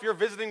If you're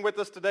visiting with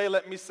us today,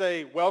 let me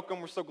say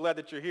welcome. We're so glad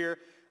that you're here.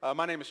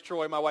 My name is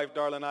Troy. My wife,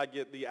 Darla, and I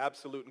get the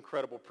absolute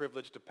incredible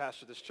privilege to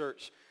pastor this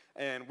church.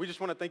 And we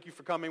just want to thank you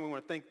for coming. We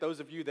want to thank those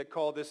of you that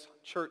call this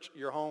church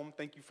your home.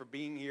 Thank you for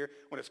being here.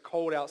 When it's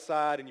cold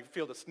outside and you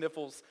feel the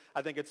sniffles,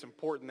 I think it's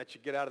important that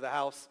you get out of the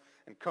house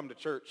and come to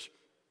church.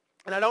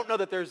 And I don't know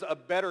that there's a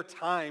better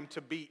time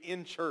to be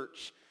in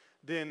church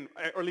than,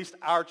 or at least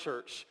our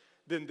church,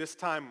 than this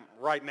time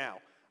right now.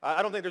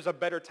 I don't think there's a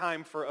better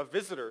time for a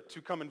visitor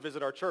to come and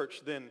visit our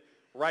church than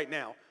right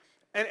now.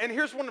 And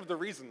here's one of the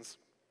reasons.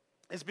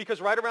 Is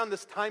because right around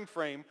this time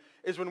frame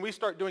is when we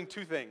start doing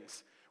two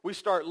things. We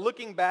start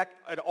looking back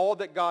at all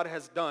that God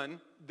has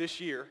done this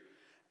year,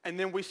 and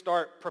then we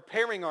start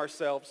preparing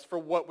ourselves for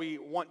what we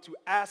want to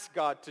ask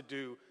God to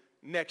do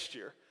next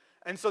year.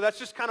 And so that's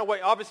just kind of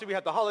way, obviously we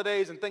have the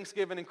holidays and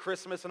Thanksgiving and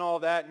Christmas and all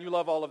of that, and you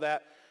love all of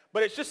that.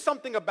 But it's just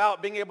something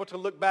about being able to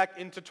look back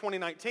into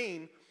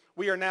 2019.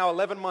 We are now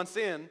 11 months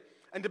in,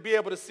 and to be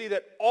able to see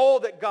that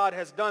all that God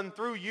has done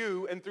through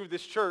you and through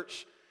this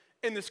church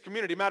in this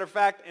community. Matter of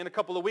fact, in a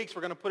couple of weeks,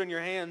 we're going to put in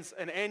your hands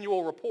an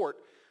annual report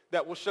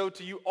that will show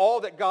to you all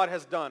that God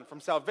has done, from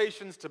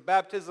salvations to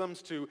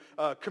baptisms to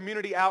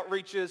community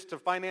outreaches to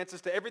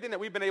finances to everything that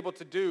we've been able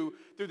to do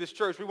through this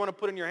church. We want to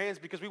put in your hands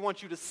because we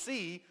want you to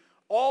see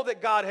all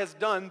that God has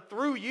done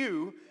through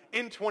you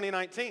in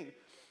 2019.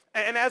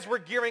 And as we're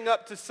gearing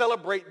up to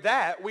celebrate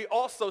that, we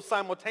also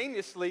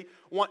simultaneously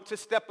want to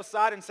step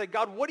aside and say,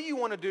 God, what do you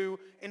want to do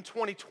in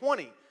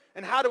 2020?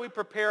 And how do we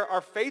prepare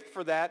our faith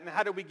for that? And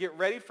how do we get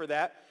ready for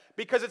that?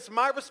 Because it's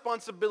my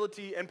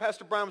responsibility, and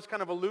Pastor Brian was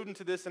kind of alluding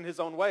to this in his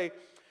own way,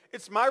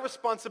 it's my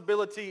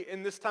responsibility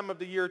in this time of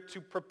the year to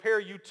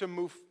prepare you to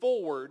move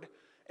forward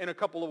in a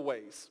couple of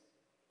ways.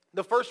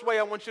 The first way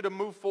I want you to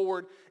move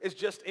forward is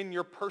just in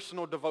your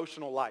personal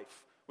devotional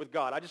life with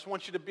God. I just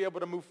want you to be able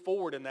to move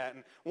forward in that.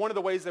 And one of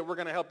the ways that we're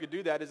going to help you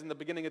do that is in the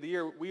beginning of the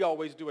year, we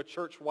always do a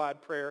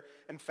church-wide prayer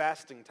and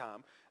fasting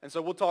time. And so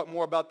we'll talk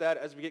more about that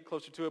as we get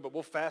closer to it, but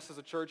we'll fast as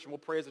a church and we'll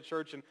pray as a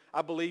church, and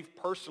I believe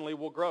personally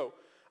we'll grow.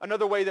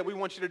 Another way that we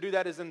want you to do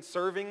that is in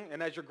serving,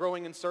 and as you're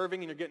growing in serving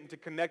and you're getting to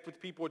connect with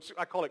people,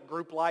 I call it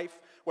group life,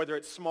 whether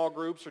it's small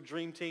groups or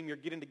dream team, you're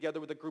getting together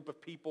with a group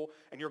of people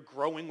and you're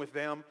growing with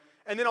them.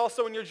 And then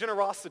also in your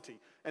generosity,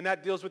 and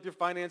that deals with your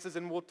finances,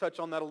 and we'll touch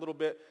on that a little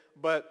bit,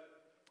 but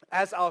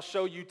as I'll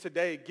show you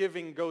today,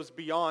 giving goes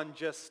beyond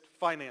just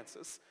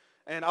finances.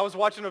 And I was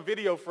watching a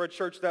video for a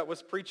church that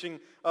was preaching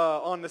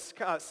on this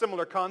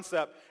similar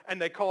concept,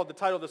 and they called the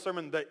title of the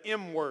sermon the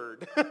M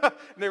word.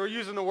 They were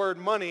using the word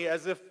money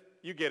as if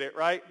you get it,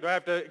 right? Do I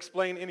have to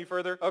explain any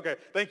further? Okay,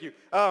 thank you.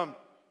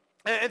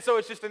 And so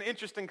it's just an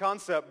interesting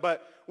concept,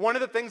 but one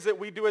of the things that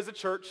we do as a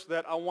church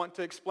that I want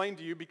to explain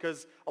to you,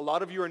 because a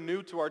lot of you are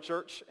new to our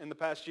church in the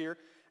past year,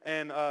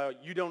 and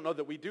you don't know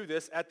that we do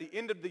this. At the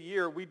end of the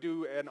year, we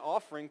do an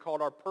offering called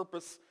our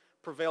Purpose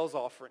Prevails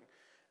offering.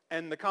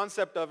 And the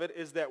concept of it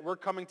is that we're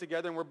coming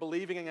together and we're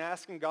believing and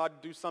asking God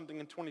to do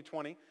something in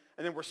 2020,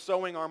 and then we're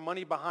sowing our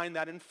money behind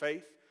that in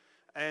faith,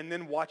 and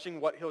then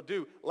watching what he'll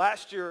do.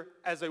 Last year,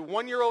 as a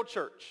 1-year-old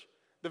church,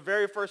 the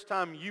very first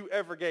time you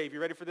ever gave, you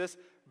ready for this?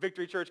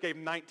 Victory Church gave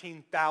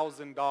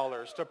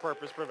 $19,000 to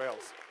Purpose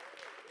Prevails.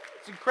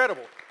 It's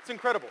incredible. It's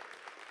incredible.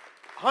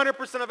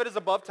 100% of it is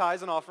above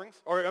tithes and offerings,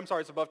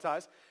 it's above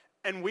tithes.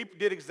 And we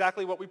did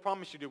exactly what we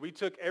promised you to do. We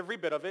took every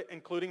bit of it,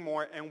 including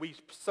more, and we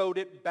sowed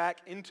it back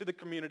into the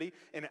community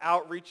in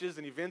outreaches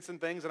and events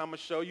and things, and I'm going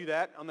to show you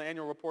that on the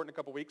annual report in a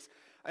couple weeks.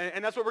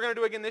 And that's what we're going to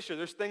do again this year.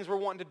 There's things we're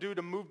wanting to do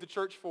to move the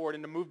church forward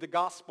and to move the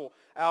gospel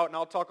out, and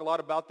I'll talk a lot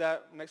about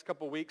that next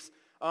couple of weeks.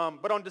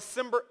 But on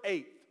December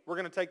 8th, we're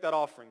going to take that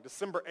offering,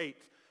 December 8th.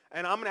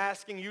 And I'm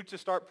asking you to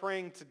start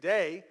praying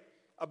today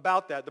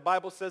about that. The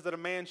Bible says that a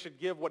man should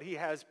give what he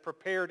has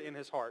prepared in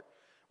his heart,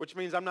 which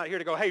means I'm not here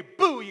to go, hey,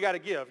 boo, you got to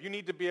give. You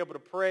need to be able to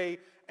pray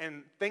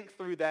and think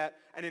through that.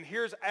 And then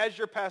as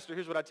your pastor,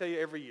 here's what I tell you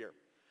every year.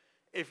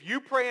 If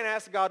you pray and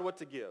ask God what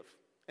to give,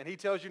 and he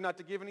tells you not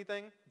to give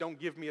anything, don't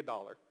give me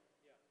 $1.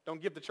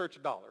 Don't give the church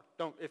 $1.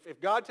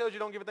 If God tells you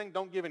don't give anything,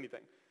 don't give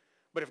anything.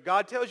 But if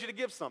God tells you to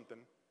give something,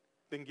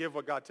 then give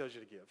what God tells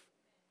you to give.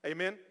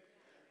 Amen?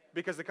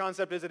 Because the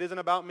concept is it isn't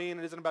about me and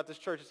it isn't about this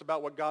church. It's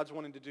about what God's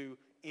wanting to do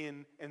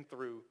in and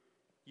through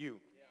you.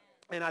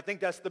 And I think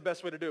that's the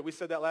best way to do it. We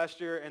said that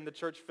last year, and the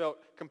church felt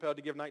compelled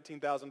to give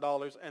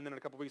 $19,000. And then in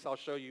a couple weeks, I'll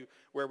show you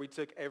where we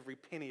took every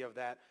penny of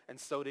that and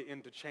sowed it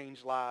into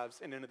change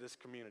lives and into this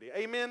community.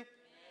 Amen?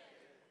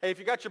 Hey, if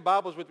you got your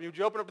Bibles with me, would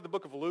you open up to the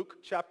book of Luke,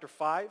 chapter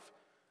 5?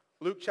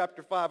 Luke,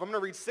 chapter 5. I'm going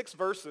to read 6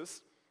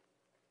 verses,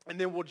 and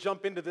then we'll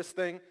jump into this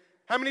thing.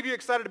 How many of you are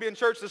excited to be in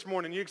church this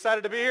morning? You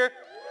excited to be here?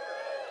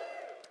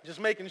 Just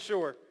making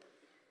sure.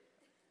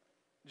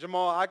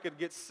 Jamal, I could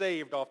get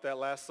saved off that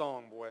last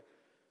song, boy.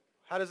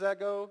 How does that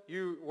go?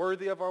 You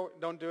worthy of our...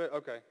 Don't do it?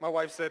 Okay. My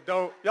wife said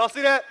don't. Y'all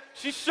see that?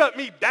 She shut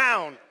me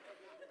down.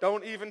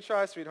 Don't even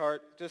try,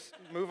 sweetheart. Just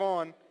move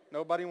on.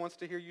 Nobody wants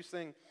to hear you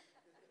sing.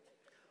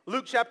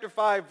 Luke chapter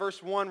 5,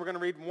 verse 1, we're going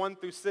to read 1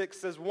 through 6,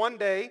 says, One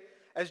day,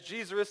 as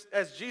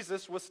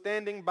Jesus was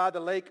standing by the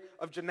lake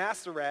of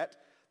Gennesaret,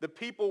 the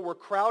people were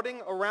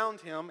crowding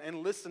around him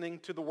and listening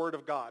to the word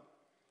of God.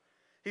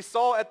 He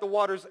saw at the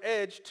water's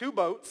edge 2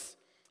 boats,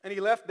 and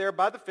he left there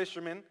by the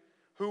fishermen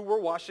who were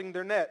washing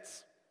their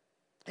nets.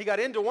 He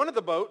got into one of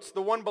the boats,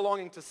 the one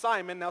belonging to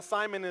Simon. Now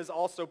Simon is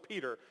also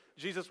Peter.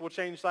 Jesus will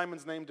change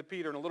Simon's name to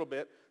Peter in a little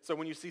bit, so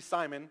when you see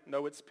Simon,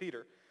 know it's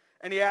Peter.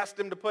 And he asked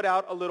him to put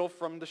out a little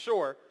from the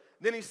shore.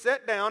 Then he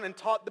sat down and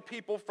taught the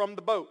people from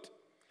the boat.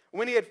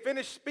 When he had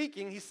finished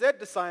speaking, he said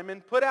to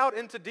Simon, "Put out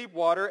into deep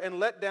water and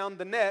let down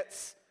the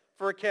nets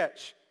for a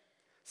catch."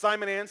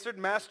 Simon answered,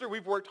 "Master,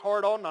 we've worked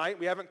hard all night.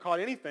 We haven't caught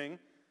anything.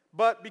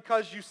 But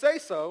because you say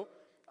so,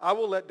 I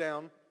will let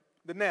down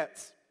the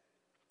nets."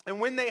 And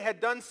when they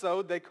had done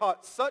so, they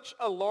caught such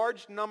a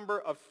large number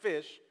of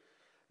fish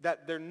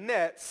that their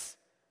nets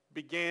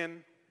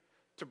began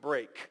to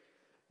break.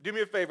 Do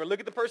me a favor. Look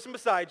at the person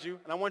beside you,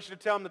 and I want you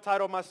to tell them the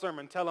title of my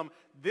sermon. Tell them,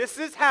 "This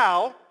is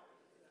how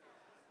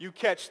you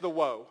catch the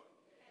woe."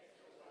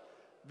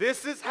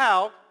 This is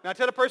how. Now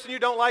tell the person you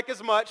don't like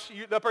as much,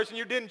 the person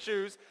you didn't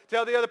choose,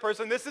 tell the other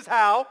person, this is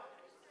how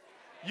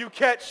you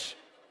catch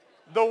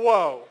the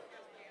woe.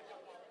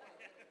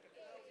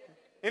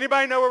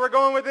 Anybody know where we're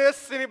going with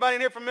this? Anybody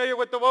in here familiar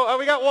with the woe? Oh,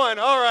 we got one.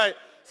 All right.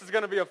 This is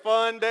going to be a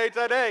fun day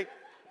today.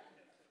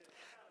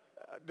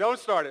 Don't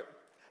start it.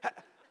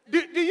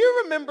 Do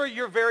you remember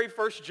your very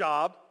first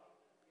job?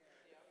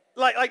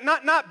 Like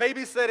not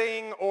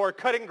babysitting or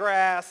cutting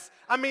grass.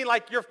 I mean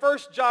like your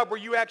first job where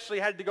you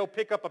actually had to go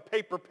pick up a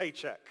paper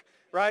paycheck,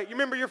 right? You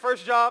remember your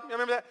first job? You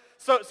remember that?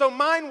 So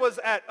mine was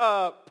at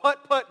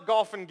Putt Putt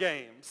Golf and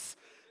Games.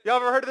 Y'all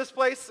ever heard of this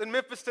place in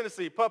Memphis,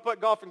 Tennessee? Putt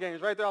Putt Golf and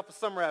Games, right there off of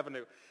Summer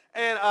Avenue.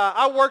 And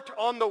I worked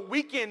on the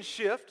weekend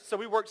shift, so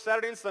we worked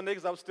Saturday and Sunday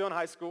because I was still in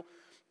high school.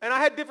 And I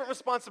had different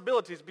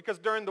responsibilities because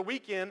during the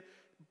weekend,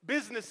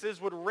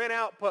 businesses would rent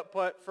out Putt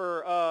Putt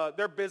for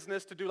their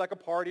business to do like a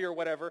party or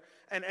whatever,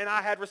 and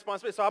I had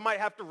responsibility. So I might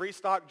have to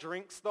restock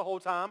drinks the whole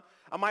time.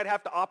 I might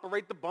have to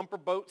operate the bumper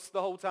boats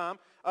the whole time.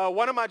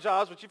 One of my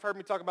jobs, which you've heard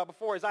me talk about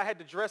before, is I had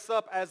to dress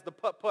up as the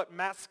Putt Putt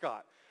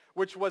mascot,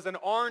 which was an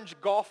orange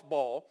golf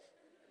ball,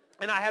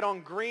 and I had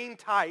on green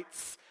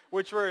tights,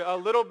 which were a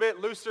little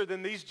bit looser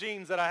than these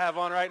jeans that I have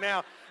on right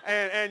now.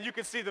 And you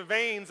could see the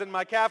veins in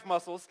my calf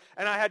muscles,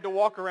 and I had to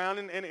walk around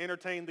and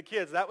entertain the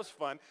kids. That was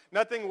fun.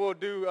 Nothing will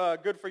do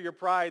good for your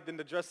pride than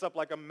to dress up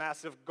like a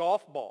massive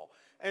golf ball.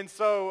 And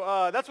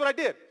so that's what I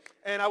did.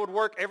 And I would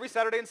work every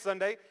Saturday and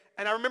Sunday.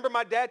 And I remember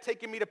my dad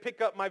taking me to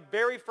pick up my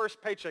very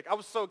first paycheck. I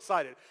was so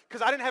excited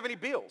because I didn't have any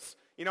bills.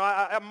 You know,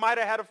 I might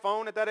have had a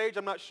phone at that age.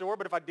 I'm not sure.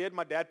 But if I did,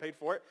 my dad paid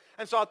for it.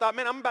 And so I thought,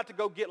 man, I'm about to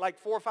go get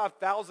like $4,000 or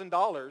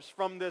 $5,000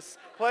 from this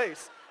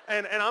place.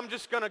 And I'm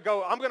just going to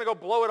go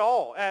blow it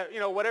all at,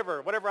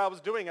 whatever I was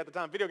doing at the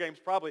time, video games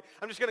probably.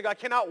 I'm just going to go, I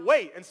cannot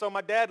wait. And so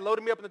my dad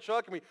loaded me up in the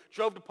truck, and we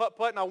drove to Putt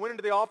Putt, and I went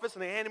into the office,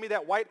 and they handed me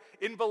that white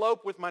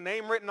envelope with my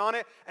name written on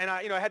it, and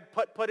I had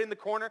Putt Putt in the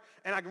corner,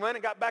 and I ran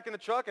and got back in the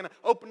truck, and I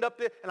opened up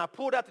and I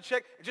pulled out the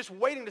check, just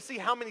waiting to see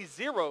how many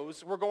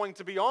zeros were going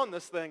to be on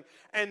this thing.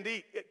 And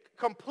the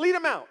complete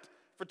amount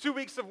for 2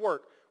 weeks of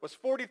work was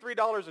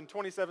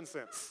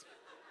 $43.27.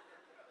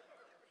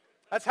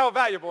 That's how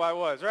valuable I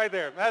was right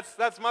there.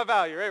 That's my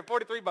value, right?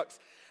 $43.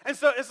 And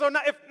so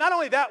not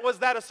only that was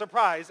that a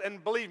surprise,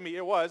 and believe me,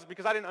 it was,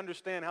 because I didn't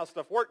understand how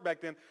stuff worked back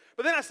then,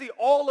 but then I see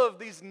all of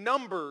these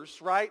numbers,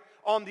 right,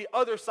 on the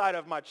other side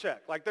of my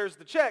check. Like there's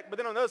the check, but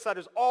then on the other side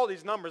there's all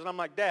these numbers, and I'm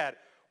like, Dad,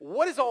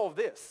 what is all of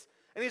this?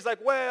 And he's like,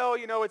 well,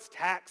 it's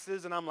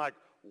taxes, and I'm like,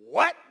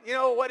 what?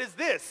 What is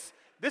this?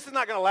 This is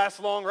not going to last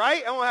long,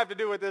 right? I won't have to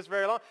do with this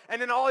very long. And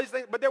then all these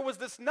things, but there was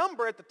this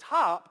number at the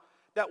top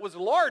that was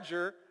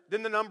larger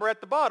than the number at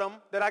the bottom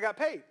that I got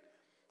paid.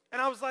 And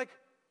I was like,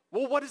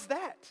 well, what is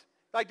that?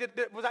 Like, did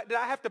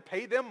I have to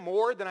pay them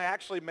more than I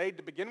actually made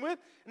to begin with?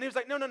 And he was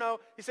like, no.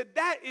 He said,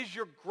 that is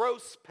your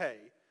gross pay.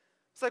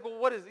 It's like,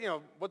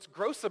 well, what's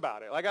gross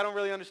about it? Like, I don't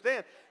really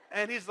understand.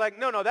 And he's like,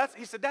 no,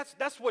 he said,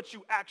 that's what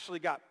you actually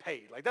got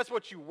paid. Like, that's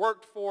what you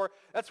worked for.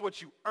 That's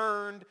what you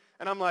earned.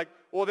 And I'm like,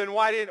 well, then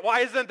why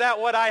isn't that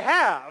what I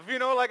have?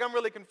 Like, I'm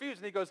really confused.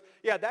 And he goes,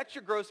 yeah, that's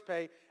your gross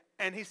pay.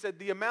 And he said,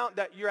 the amount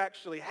that you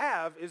actually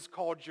have is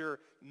called your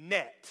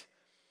net.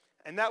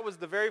 And that was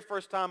the very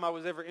first time I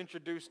was ever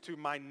introduced to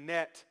my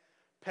net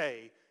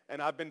pay. And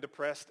I've been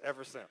depressed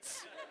ever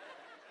since.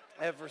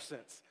 Ever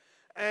since.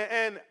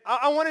 And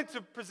I wanted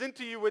to present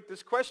to you with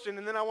this question,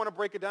 and then I want to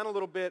break it down a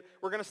little bit.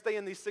 We're going to stay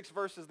in these 6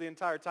 verses the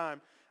entire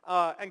time.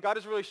 And God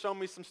has really shown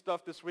me some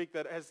stuff this week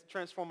that has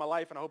transformed my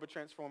life, and I hope it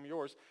transformed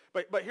yours.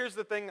 But here's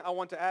the thing I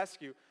want to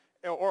ask you,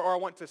 or I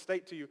want to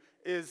state to you,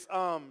 is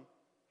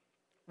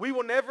we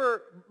will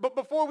never, but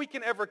before we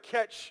can ever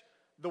catch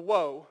the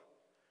woe,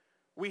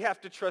 we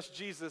have to trust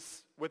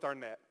Jesus with our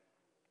net.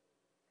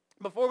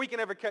 Before we can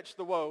ever catch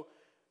the woe,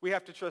 we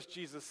have to trust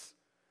Jesus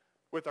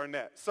with our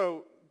net.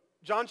 So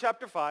Luke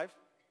chapter 5,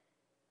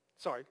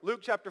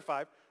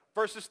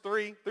 verses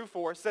 3 through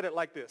 4 said it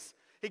like this.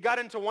 He got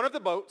into one of the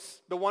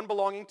boats, the one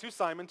belonging to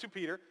Simon, to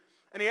Peter,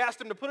 and he asked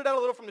him to put it out a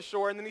little from the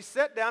shore, and then he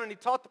sat down and he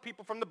taught the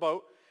people from the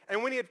boat.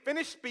 And when he had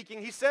finished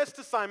speaking, he says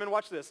to Simon,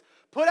 watch this,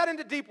 put out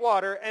into deep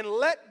water and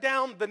let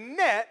down the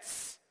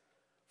nets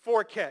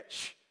for a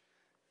catch.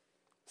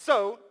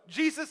 So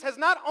Jesus has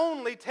not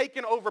only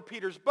taken over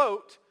Peter's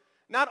boat,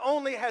 not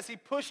only has he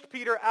pushed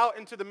Peter out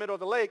into the middle of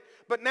the lake,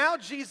 but now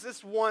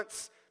Jesus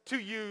wants to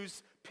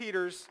use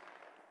Peter's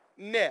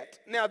net.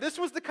 Now, this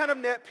was the kind of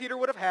net Peter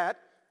would have had.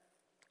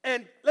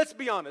 And let's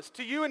be honest,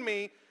 to you and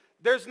me,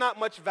 there's not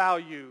much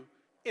value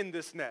in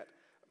this net.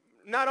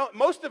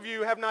 Most of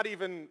you have not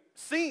even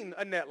seen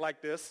a net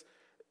like this.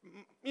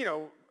 You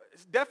know,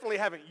 definitely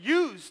haven't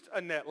used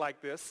a net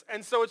like this.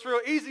 And so it's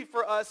real easy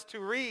for us to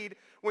read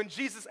when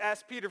Jesus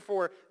asked Peter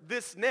for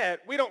this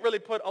net. We don't really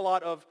put a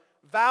lot of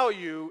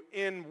value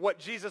in what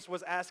Jesus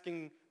was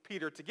asking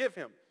Peter to give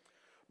him.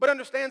 But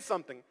understand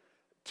something.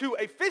 To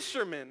a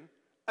fisherman,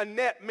 a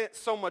net meant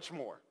so much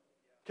more.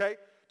 Okay?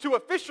 To a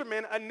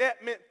fisherman, a net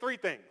meant three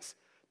things.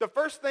 The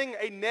first thing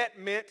a net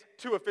meant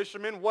to a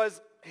fisherman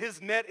was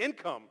his net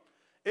income.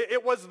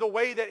 It was the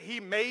way that he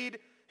made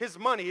his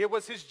money. It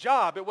was his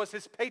job. It was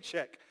his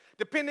paycheck.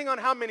 Depending on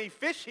how many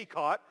fish he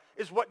caught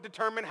is what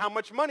determined how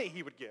much money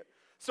he would get.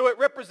 So it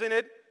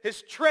represented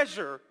his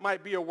treasure,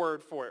 might be a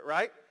word for it,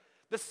 right?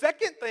 The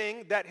second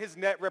thing that his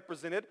net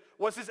represented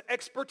was his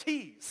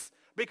expertise,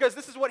 because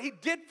this is what he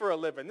did for a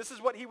living. This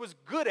is what he was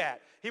good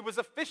at. He was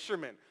a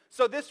fisherman.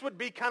 So this would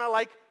be kind of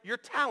like your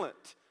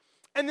talent.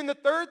 And then the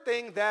third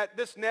thing that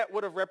this net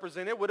would have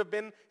represented would have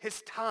been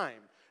his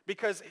time,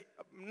 because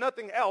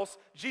nothing else,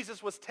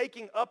 Jesus was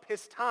taking up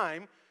his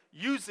time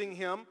using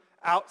him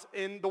out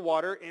in the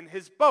water in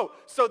his boat.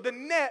 So the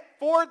net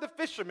for the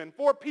fisherman,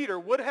 for Peter,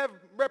 would have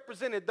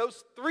represented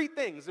those three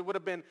things. It would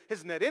have been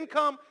his net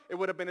income, it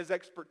would have been his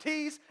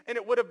expertise, and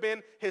it would have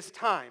been his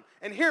time.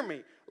 And hear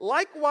me,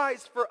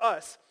 likewise for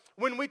us,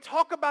 when we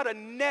talk about a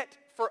net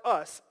for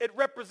us, it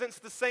represents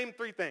the same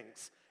three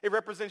things. It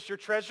represents your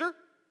treasure,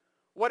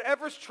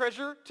 whatever's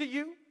treasure to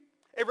you.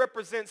 It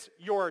represents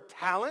your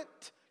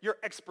talent, your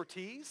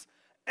expertise,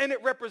 and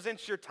it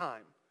represents your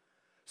time.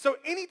 So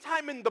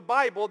anytime in the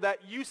Bible that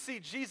you see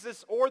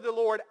Jesus or the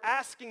Lord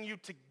asking you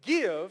to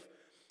give,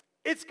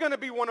 it's going to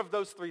be one of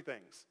those three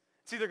things.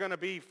 It's either going to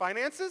be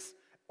finances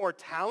or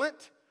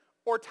talent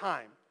or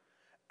time.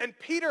 And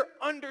Peter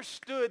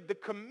understood the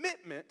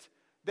commitment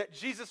that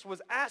Jesus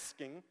was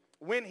asking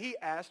when he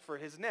asked for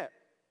his net,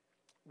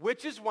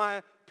 which is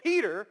why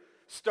Peter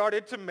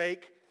started to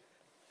make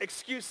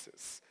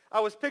excuses. I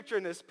was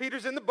picturing this.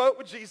 Peter's in the boat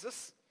with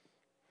Jesus,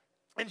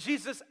 and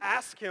Jesus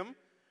asked him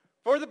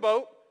for the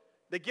boat.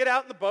 They get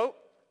out in the boat,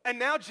 and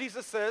now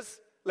Jesus says,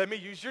 let me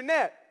use your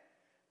net.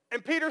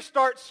 And Peter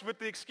starts with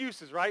the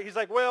excuses, right? He's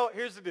like, well,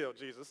 here's the deal,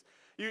 Jesus.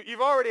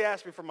 You've already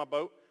asked me for my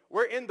boat.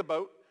 We're in the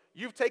boat.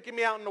 You've taken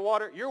me out in the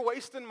water. You're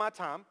wasting my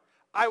time.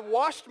 I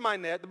washed my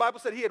net. The Bible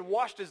said he had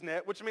washed his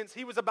net, which means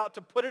he was about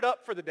to put it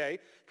up for the day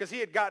because he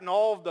had gotten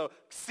all of the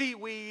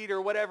seaweed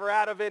or whatever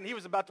out of it, and he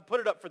was about to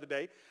put it up for the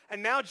day.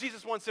 And now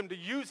Jesus wants him to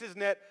use his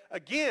net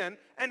again.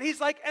 And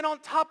he's like, and on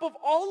top of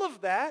all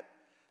of that,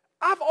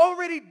 I've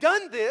already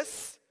done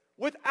this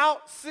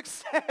without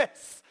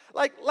success.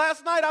 Like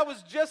last night, I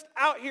was just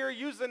out here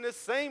using this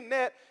same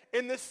net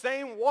in this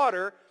same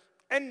water,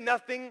 and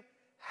nothing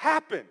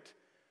happened.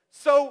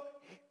 So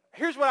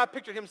here's what I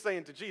pictured him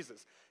saying to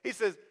Jesus. He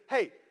says,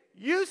 hey,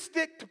 you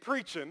stick to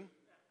preaching,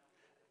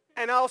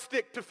 and I'll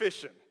stick to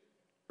fishing,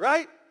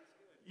 right?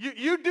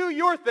 You do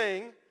your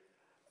thing.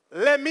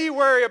 Let me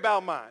worry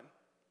about mine.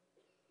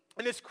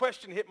 And this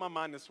question hit my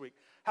mind this week.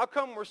 How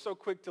come we're so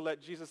quick to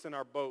let Jesus in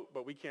our boat,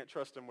 but we can't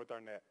trust him with our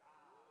net?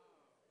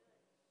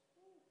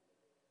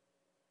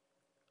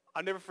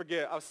 I'll never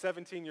forget, I was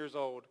 17 years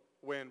old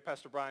when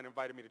Pastor Brian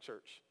invited me to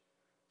church.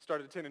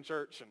 Started attending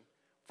church, and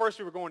first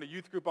we were going to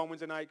youth group on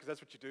Wednesday night because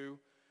that's what you do.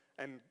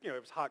 And, you know,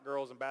 it was hot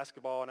girls and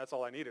basketball, and that's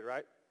all I needed,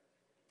 right?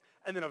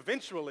 And then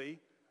eventually,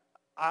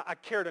 I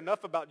cared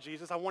enough about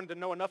Jesus. I wanted to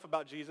know enough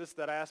about Jesus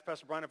that I asked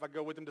Pastor Brian if I'd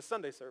go with him to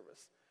Sunday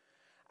service.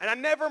 And I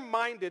never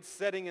minded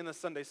sitting in the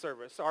Sunday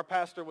service. Our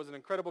pastor was an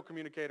incredible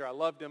communicator. I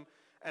loved him.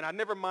 And I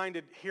never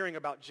minded hearing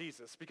about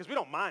Jesus because we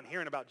don't mind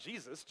hearing about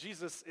Jesus.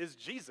 Jesus is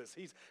Jesus.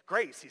 He's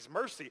grace. He's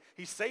mercy.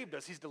 He saved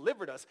us. He's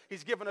delivered us.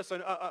 He's given us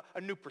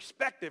a new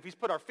perspective. He's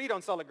put our feet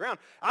on solid ground.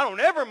 I don't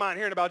ever mind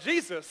hearing about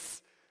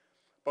Jesus.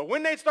 But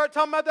when they start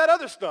talking about that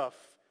other stuff,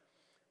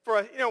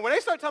 when they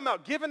start talking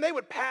about giving, they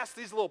would pass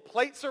these little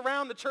plates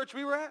around the church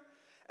we were at,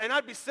 and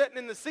I'd be sitting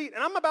in the seat.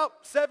 And I'm about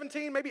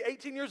 17, maybe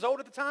 18 years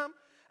old at the time.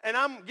 And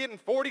I'm getting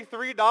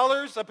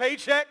 $43 a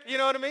paycheck, you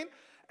know what I mean?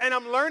 And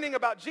I'm learning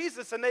about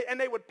Jesus, and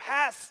they would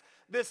pass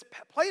this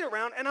plate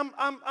around, and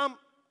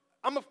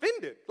I'm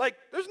offended. Like,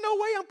 there's no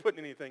way I'm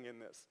putting anything in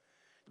this.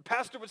 The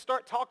pastor would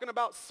start talking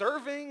about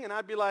serving, and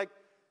I'd be like,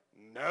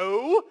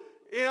 no,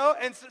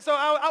 And so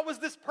I was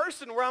this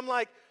person where I'm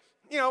like,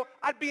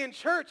 I'd be in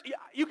church.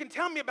 You can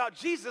tell me about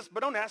Jesus,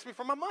 but don't ask me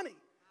for my money.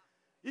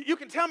 You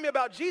can tell me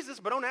about Jesus,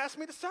 but don't ask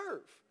me to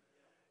serve.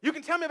 You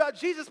can tell me about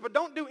Jesus, but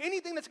don't do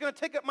anything that's going to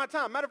take up my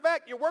time. Matter of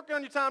fact, you're working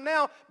on your time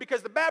now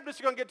because the Baptists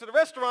are going to get to the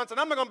restaurants and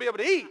I'm not going to be able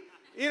to eat.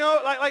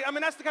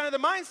 That's the kind of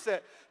the mindset.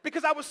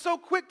 Because I was so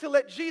quick to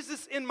let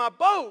Jesus in my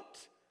boat,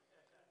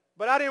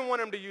 but I didn't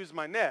want him to use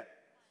my net.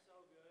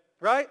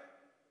 Right?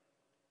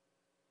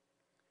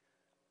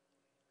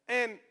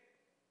 And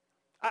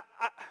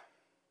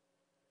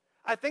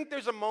I think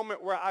there's a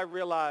moment where I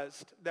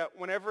realized that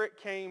whenever it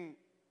came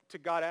to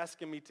God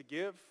asking me to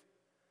give,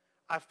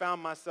 I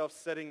found myself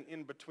sitting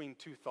in between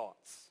two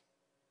thoughts.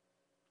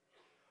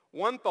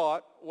 One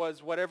thought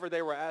was whatever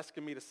they were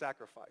asking me to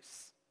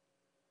sacrifice.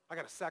 I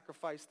got to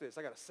sacrifice this.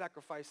 I got to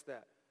sacrifice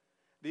that.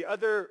 The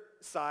other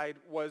side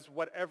was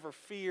whatever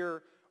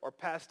fear or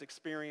past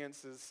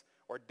experiences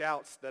or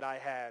doubts that I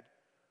had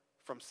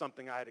from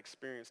something I had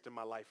experienced in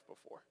my life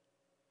before.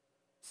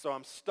 So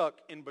I'm stuck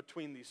in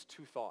between these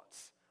two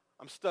thoughts.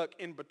 I'm stuck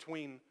in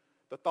between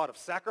the thought of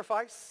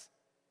sacrifice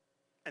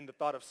and the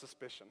thought of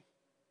suspicion.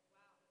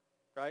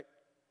 Right?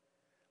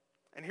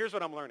 And here's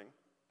what I'm learning.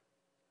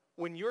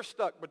 When you're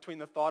stuck between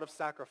the thought of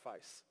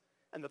sacrifice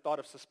and the thought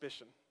of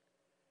suspicion,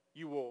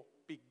 you will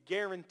be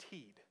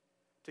guaranteed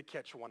to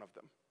catch one of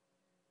them.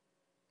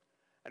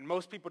 And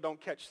most people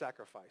don't catch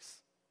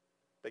sacrifice.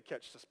 They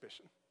catch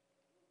suspicion.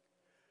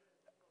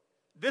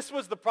 This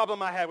was the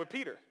problem I had with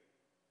Peter.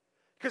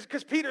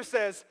 Because Peter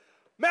says,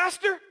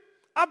 Master,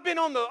 I've been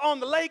on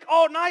the lake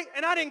all night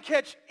and I didn't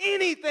catch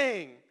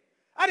anything.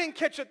 I didn't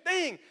catch a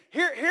thing.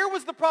 Here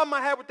was the problem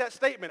I had with that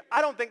statement.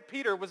 I don't think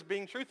Peter was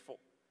being truthful.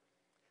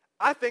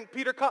 I think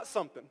Peter caught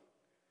something.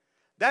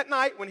 That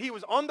night when he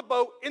was on the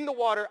boat in the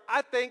water,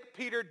 I think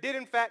Peter did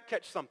in fact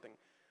catch something.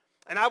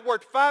 And I've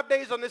worked 5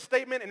 days on this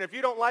statement, and if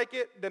you don't like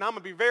it, then I'm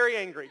going to be very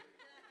angry.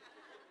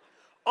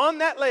 On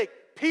that lake,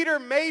 Peter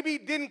maybe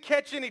didn't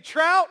catch any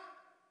trout,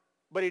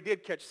 but he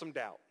did catch some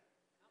doubt.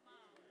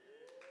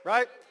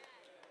 Right?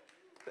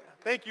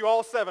 Thank you,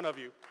 all 7 of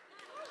you.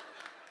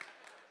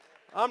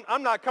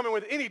 I'm not coming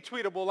with any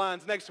tweetable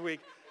lines next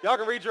week. Y'all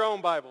can read your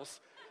own Bibles.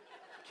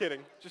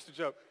 Kidding, just a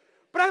joke.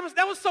 But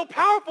that was so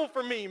powerful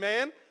for me,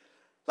 man.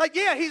 Like,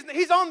 yeah,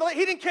 he's on the lake.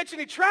 He didn't catch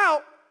any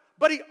trout,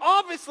 but he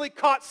obviously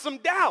caught some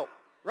doubt,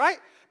 right?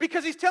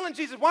 Because he's telling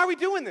Jesus, why are we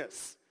doing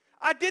this?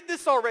 I did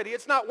this already.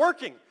 It's not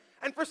working.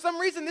 And for some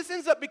reason, this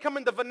ends up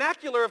becoming the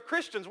vernacular of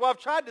Christians. Well, I've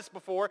tried this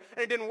before,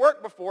 and it didn't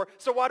work before,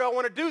 so why do I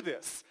want to do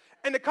this?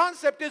 And the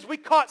concept is we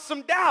caught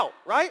some doubt,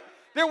 right?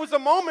 There was a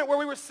moment where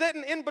we were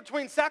sitting in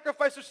between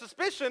sacrifice or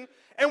suspicion,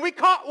 and we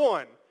caught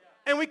one,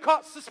 and we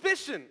caught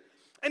suspicion.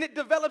 And it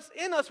develops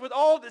in us with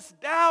all this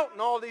doubt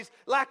and all these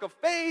lack of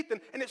faith,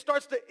 and it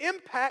starts to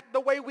impact the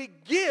way we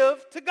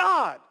give to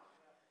God.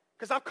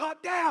 Because I've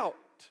caught doubt.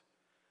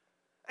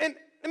 And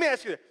let me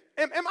ask you this.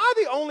 Am I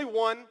the only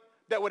one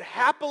that would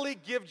happily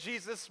give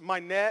Jesus my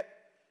net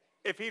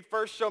if he'd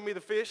first show me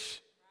the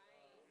fish?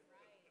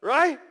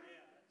 Right?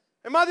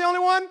 Am I the only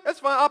one? That's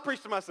fine. I'll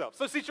preach to myself.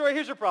 So see, Troy,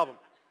 here's your problem.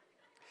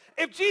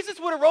 If Jesus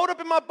would have rolled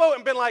up in my boat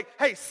and been like,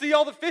 hey, see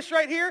all the fish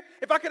right here?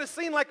 If I could have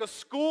seen like a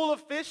school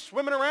of fish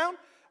swimming around,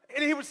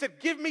 and he would have said,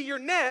 give me your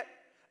net,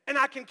 and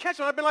I can catch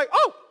them, I'd been like,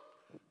 oh,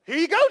 here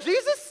you go,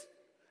 Jesus.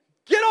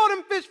 Get all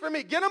them fish for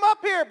me. Get them up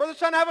here. Brother's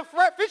trying to have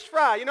a fish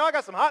fry. You know, I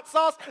got some hot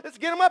sauce. Let's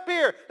get them up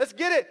here. Let's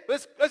get it.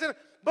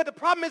 But the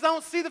problem is I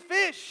don't see the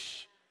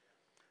fish.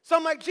 So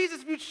I'm like,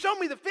 Jesus, if you show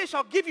me the fish,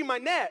 I'll give you my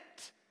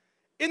net.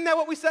 Isn't that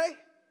what we say?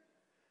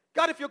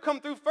 God, if you'll come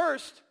through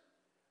first,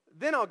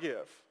 then I'll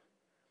give.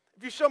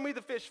 If you show me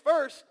the fish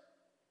first,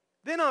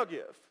 then I'll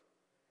give.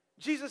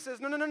 Jesus says,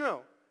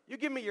 no. You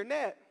give me your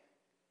net,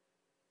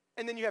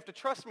 and then you have to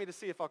trust me to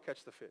see if I'll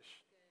catch the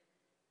fish.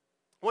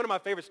 One of my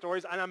favorite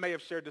stories, and I may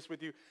have shared this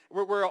with you,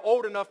 we're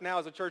old enough now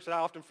as a church that I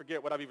often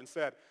forget what I've even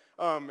said.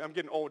 I'm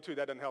getting old too,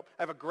 that doesn't help.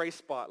 I have a gray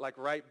spot like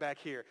right back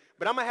here.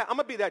 But I'm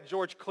gonna be that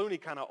George Clooney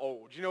kind of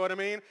old, you know what I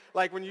mean?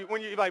 Like when you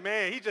like,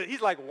 man, he's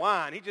like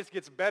wine. He just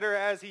gets better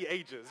as he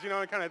ages, you know,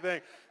 that kind of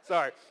thing.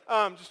 Sorry,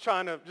 just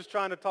trying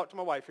to talk to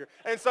my wife here.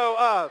 And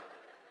so,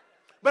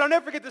 but I'll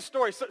never forget this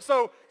story.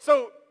 So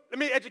let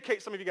me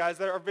educate some of you guys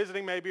that are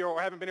visiting maybe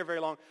or haven't been here very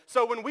long.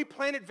 So when we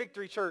planted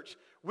Victory Church,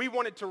 we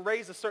wanted to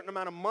raise a certain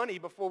amount of money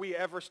before we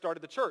ever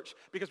started the church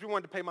because we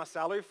wanted to pay my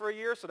salary for a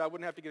year so that I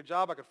wouldn't have to get a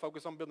job. I could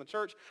focus on building the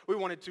church. We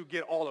wanted to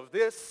get all of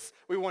this.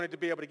 We wanted to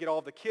be able to get all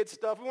of the kids'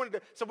 stuff.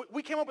 So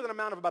we came up with an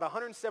amount of about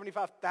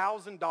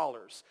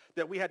 $175,000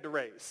 that we had to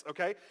raise,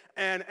 okay?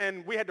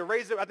 And we had to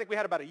raise it. I think we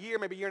had about a year,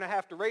 maybe a year and a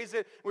half to raise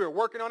it. We were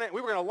working on it.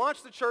 We were going to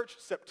launch the church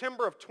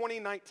September of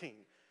 2019. In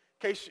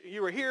case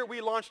you were here,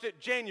 we launched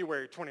it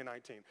January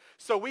 2019.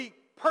 So we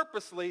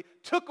purposely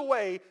took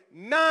away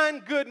 9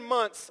 good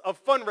months of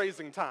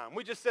fundraising time.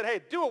 We just said, hey,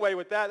 do away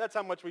with that. That's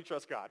how much we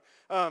trust God.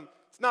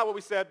 It's not what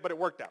we said, but it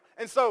worked out.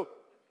 And so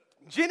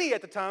Jenny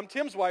at the time,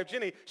 Tim's wife,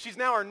 Jenny, she's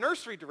now our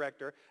nursery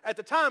director. At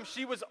the time,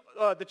 she was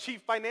the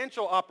chief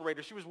financial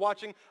operator. She was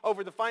watching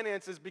over the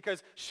finances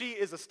because she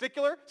is a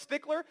stickler,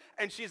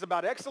 and she's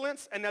about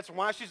excellence, and that's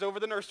why she's over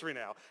the nursery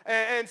now.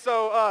 And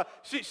so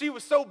she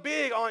was so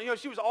big on,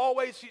 she was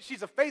always,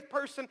 she's a faith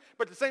person,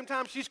 but at the same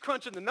time, she's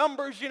crunching the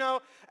numbers,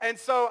 And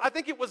so I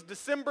think it was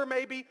December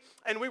maybe,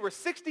 and we were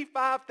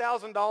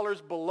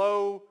 $65,000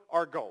 below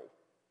our goal.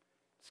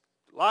 It's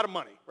a lot of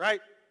money,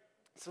 right?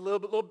 It's a little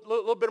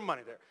bit of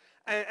money there.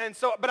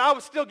 But I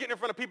was still getting in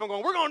front of people and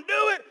going, we're going to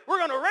do it. We're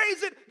going to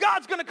raise it.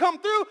 God's going to come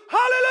through.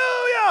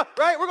 Hallelujah.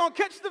 Right? We're going to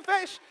catch the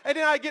fish. And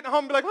then I get home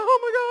and be like,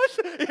 oh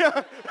my gosh.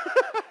 Yeah.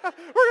 We're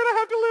going to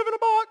have to live in a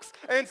box.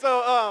 And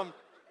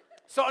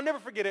so I'll never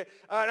forget it.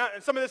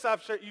 And some of this,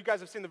 you guys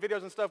have seen the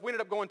videos and stuff. We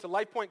ended up going to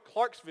Life Point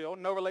Clarksville,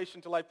 no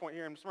relation to Life Point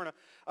here in Smyrna,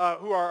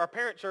 who are our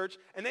parent church.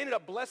 And they ended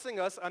up blessing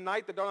us a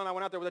night that Darla and I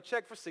went out there with a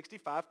check for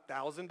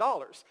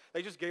 $65,000.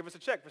 They just gave us a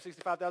check for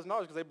 $65,000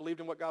 because they believed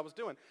in what God was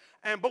doing.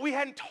 But we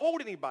hadn't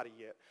told anybody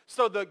yet.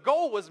 So the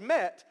goal was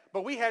met,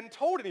 but we hadn't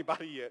told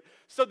anybody yet.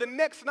 So the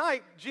next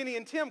night, Jenny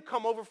and Tim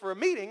come over for a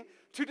meeting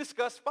to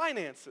discuss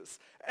finances.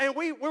 And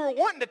we were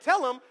wanting to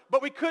tell them,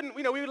 but we couldn't,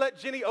 we would let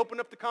Jenny open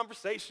up the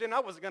conversation.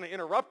 I wasn't going to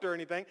interrupt her or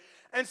anything.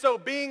 And so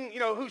being,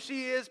 who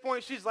she is,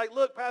 she's like,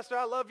 look, Pastor,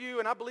 I love you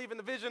and I believe in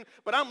the vision,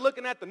 but I'm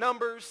looking at the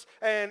numbers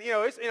and,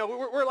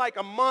 we're like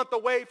a month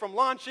away from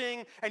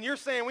launching and you're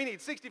saying we need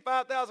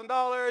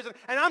 $65,000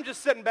 and I'm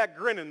just sitting back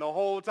grinning the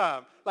whole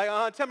time.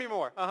 Like, tell me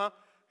more.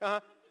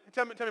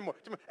 Tell me more.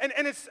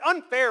 And it's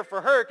unfair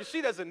for her because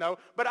she doesn't know,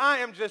 but I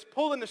am just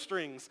pulling the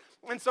strings.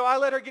 And so I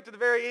let her get to the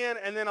very end,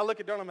 and then I look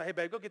at Darla and I'm like, hey,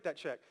 babe, go get that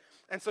check.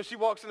 And so she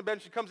walks in the bed,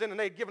 and she comes in, and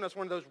they'd given us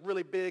one of those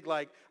really big,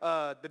 like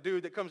the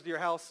dude that comes to your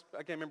house. I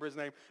can't remember his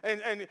name.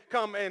 And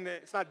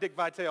it's not Dick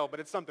Vitale,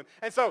 but it's something.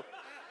 And so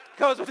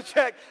comes with the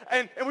check,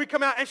 and we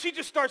come out, and she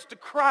just starts to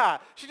cry.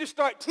 She just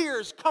starts,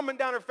 tears coming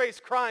down her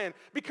face, crying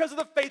because of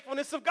the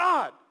faithfulness of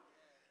God.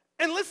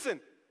 And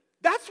listen,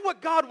 that's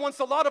what God wants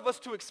a lot of us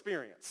to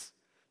experience.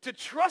 To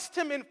trust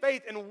him in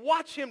faith and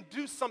watch him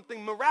do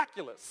something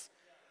miraculous.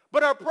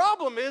 But our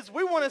problem is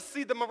we want to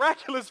see the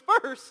miraculous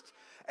first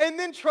and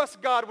then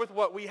trust God with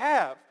what we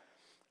have.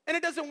 And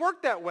it doesn't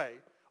work that way.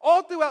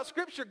 All throughout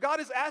Scripture, God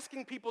is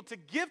asking people to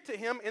give to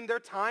him in their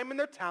time and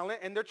their talent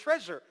and their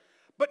treasure.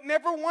 But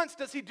never once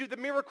does he do the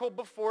miracle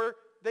before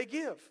they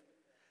give.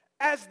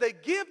 As they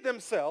give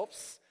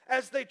themselves,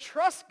 as they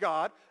trust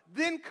God,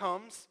 then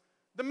comes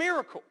the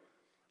miracle.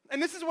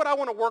 And this is what I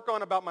want to work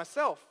on about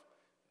myself.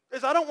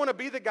 Is I don't want to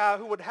be the guy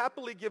who would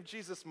happily give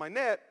Jesus my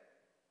net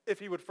if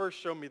he would first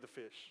show me the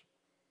fish.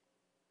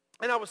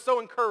 And I was so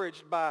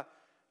encouraged by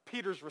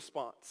Peter's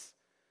response.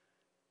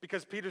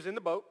 Because Peter's in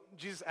the boat.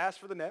 Jesus asked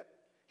for the net.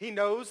 He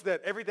knows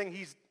that everything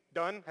he's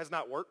done has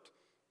not worked.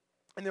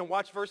 And then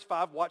watch verse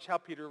 5. Watch how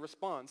Peter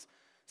responds.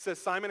 It says,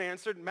 Simon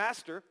answered,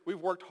 Master, we've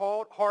worked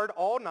hard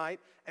all night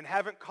and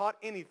haven't caught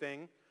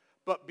anything.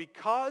 But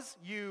because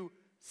you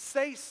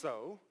say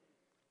so,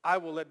 I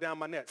will let down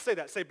my net. Say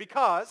that. Say,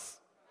 because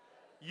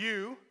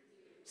you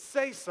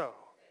say so.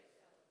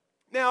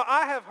 Now,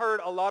 I have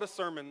heard a lot of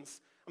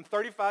sermons. I'm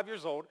 35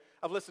 years old.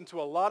 I've listened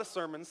to a lot of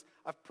sermons.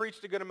 I've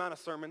preached a good amount of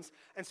sermons.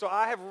 And so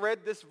I have read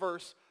this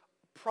verse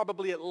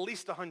probably at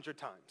least 100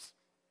 times.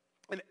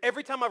 And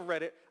every time I've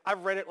read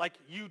it like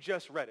you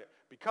just read it.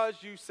 Because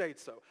you say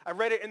so. I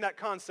read it in that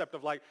concept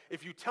of like,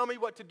 if you tell me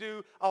what to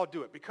do, I'll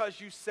do it. Because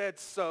you said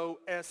so,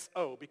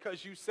 S-O.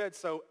 Because you said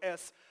so,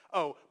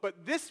 S-O.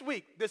 But this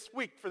week,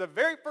 for the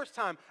very first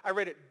time, I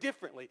read it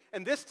differently.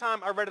 And this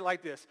time, I read it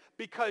like this.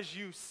 Because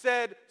you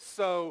said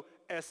so,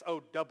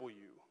 S-O-W.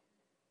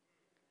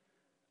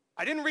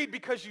 I didn't read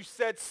because you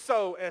said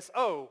so,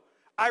 S-O.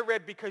 I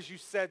read because you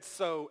said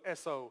so,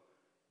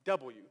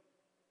 S-O-W.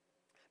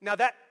 Now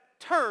that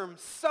term,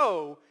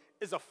 so,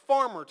 is a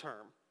farmer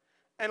term.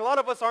 And a lot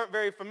of us aren't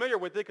very familiar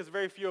with it because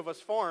very few of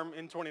us farm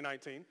in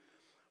 2019.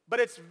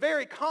 But it's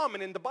very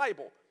common in the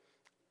Bible.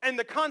 And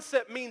the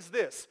concept means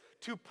this,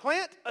 to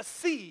plant a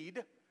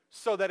seed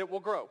so that it will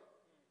grow.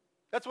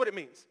 That's what it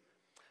means.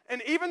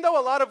 And even though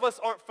a lot of us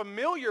aren't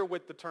familiar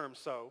with the term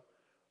sow,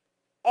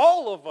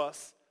 all of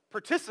us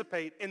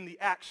participate in the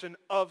action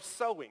of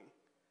sowing.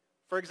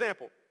 For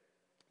example,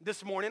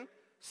 this morning,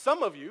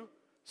 some of you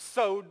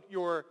sowed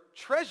your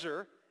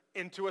treasure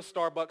into a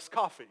Starbucks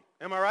coffee.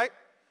 Am I right?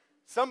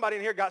 Somebody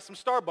in here got some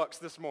Starbucks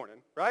this morning,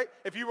 right?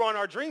 If you were on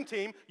our dream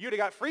team, you'd have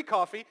got free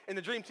coffee in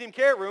the dream team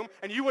care room,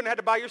 and you wouldn't have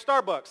to buy your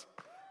Starbucks.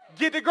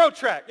 Get the growth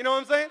track, you know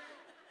what I'm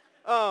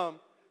saying?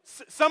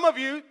 Some of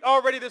you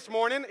already this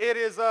morning, it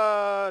is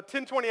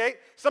 10:28.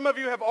 Some of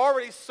you have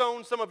already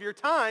sown some of your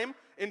time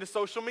into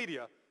social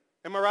media.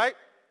 Am I right?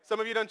 Some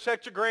of you done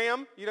checked your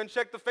Gram. You done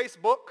checked the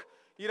Facebook.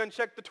 You done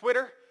checked the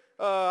Twitter.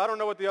 I don't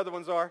know what the other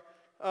ones are.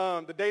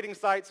 The dating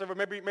sites, or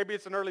maybe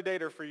it's an early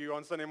dater for you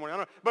on Sunday morning. I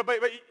don't know.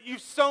 But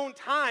you've sown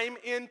time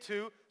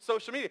into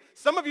social media.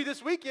 Some of you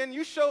this weekend,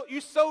 you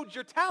sowed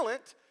your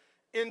talent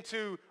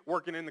into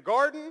working in the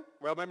garden.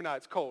 Well, maybe not.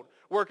 It's cold.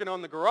 Working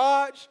on the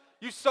garage.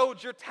 You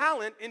sowed your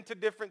talent into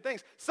different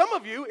things. Some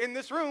of you in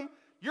this room,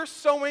 you're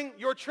sowing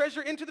your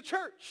treasure into the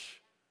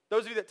church.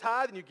 Those of you that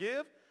tithe and you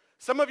give.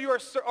 Some of you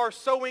are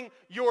sowing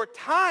your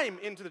time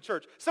into the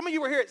church. Some of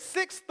you were here at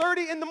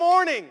 6:30 in the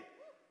morning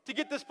to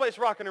get this place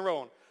rocking and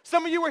rolling.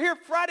 Some of you were here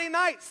Friday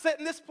night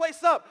setting this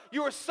place up.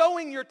 You are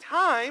sowing your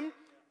time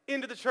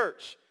into the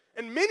church.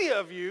 And many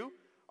of you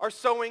are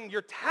sowing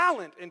your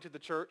talent into the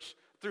church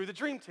through the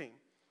Dream Team.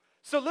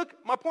 So look,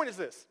 my point is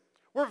this.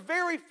 We're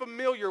very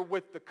familiar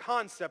with the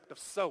concept of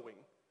sowing.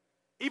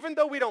 Even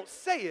though we don't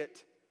say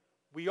it,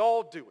 we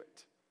all do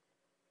it.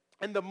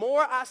 And the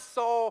more I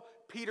saw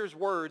Peter's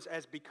words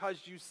as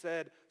because you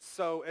said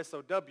so,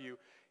 S-O-W,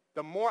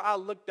 the more I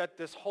looked at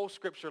this whole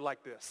scripture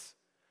like this.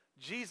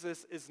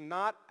 Jesus is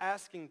not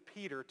asking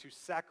Peter to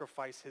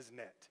sacrifice his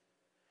net.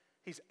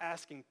 He's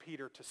asking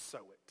Peter to sow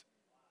it.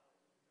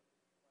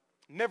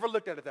 Never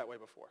looked at it that way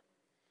before.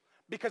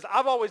 Because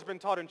I've always been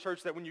taught in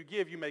church that when you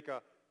give, you make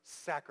a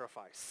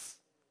sacrifice,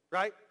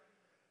 right?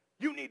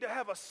 You need to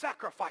have a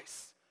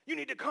sacrifice. You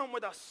need to come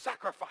with a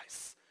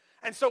sacrifice.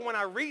 And so when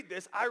I read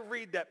this, I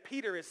read that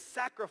Peter is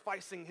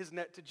sacrificing his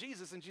net to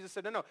Jesus. And Jesus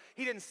said, no,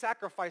 he didn't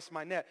sacrifice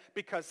my net,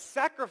 because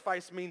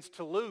sacrifice means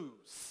to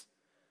lose.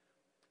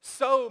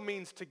 Sow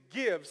means to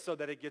give so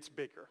that it gets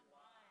bigger.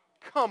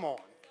 Come on,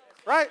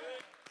 right?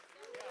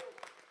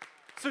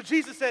 So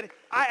Jesus said,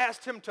 I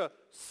asked him to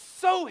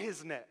sow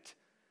his net.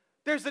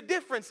 There's a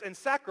difference in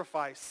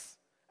sacrifice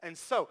and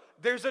sow.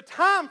 There's a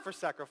time for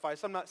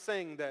sacrifice. I'm not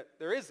saying that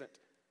there isn't.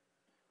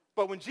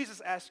 But when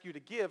Jesus asks you to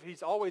give,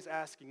 he's always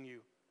asking you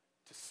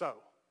to sow.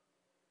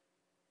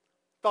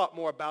 Thought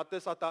more about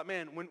this. I thought,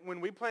 man, when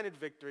we planted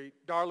Victory,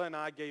 Darla and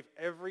I gave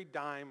every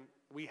dime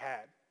we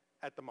had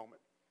at the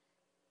moment.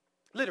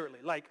 Literally,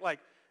 like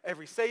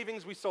every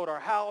savings, we sold our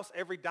house,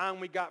 every dime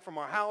we got from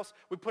our house,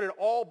 we put it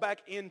all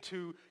back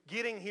into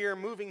getting here,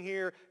 moving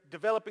here,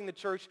 developing the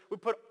church. We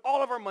put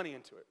all of our money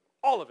into it,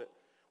 all of it.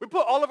 We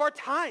put all of our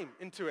time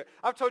into it.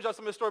 I've told y'all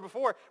some of this story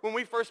before. When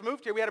we first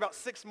moved here, we had about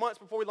 6 months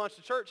before we launched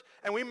the church,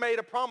 and we made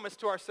a promise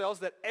to ourselves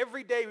that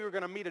every day we were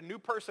going to meet a new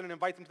person and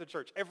invite them to the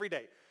church, every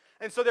day.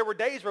 And so there were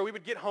days where we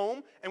would get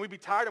home and we'd be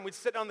tired and we'd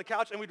sit on the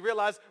couch and we'd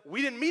realize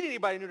we didn't meet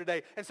anybody new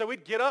today. And so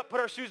we'd get up, put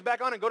our shoes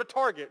back on, and go to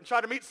Target and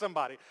try to meet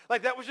somebody.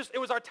 Like that was just, it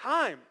was our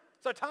time.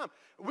 It's our time.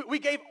 We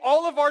gave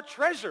all of our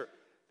treasure.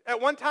 At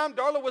one time,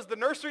 Darla was the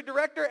nursery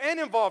director and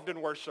involved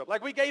in worship.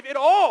 Like we gave it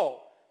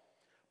all.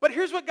 But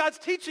here's what God's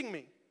teaching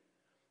me.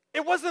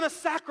 It wasn't a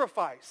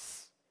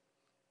sacrifice.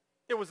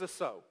 It was a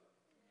sow.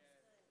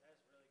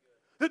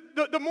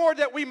 The more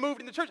that we moved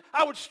in the church,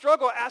 I would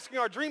struggle asking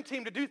our dream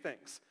team to do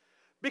things.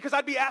 Because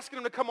I'd be asking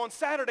them to come on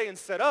Saturday and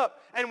set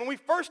up. And when we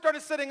first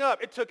started setting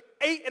up, it took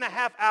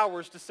 8.5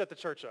 hours to set the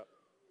church up.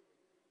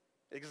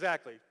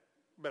 Exactly.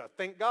 But I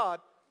thank God.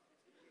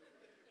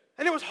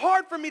 And it was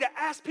hard for me to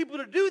ask people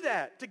to do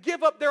that, to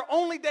give up their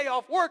only day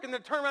off work and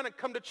then turn around and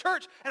come to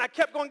church. And I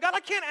kept going, God, I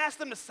can't ask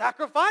them to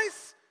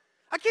sacrifice.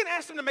 I can't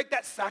ask them to make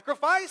that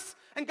sacrifice.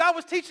 And God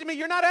was teaching me,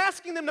 you're not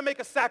asking them to make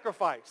a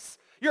sacrifice.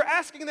 You're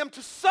asking them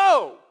to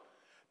sow.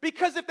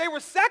 Because if they were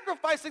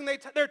sacrificing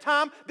their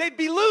time, they'd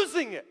be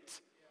losing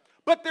it.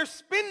 But they're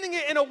spending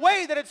it in a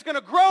way that it's going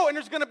to grow and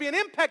there's going to be an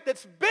impact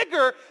that's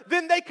bigger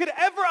than they could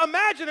ever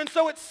imagine. And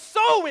so it's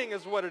sowing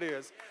is what it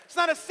is. It's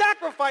not a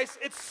sacrifice,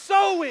 it's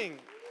sowing.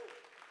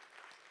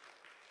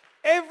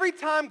 Every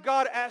time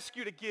God asks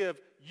you to give,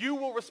 you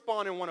will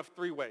respond in one of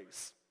 3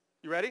 ways.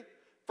 You ready?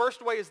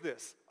 First way is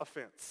this,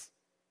 offense.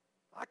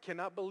 I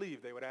cannot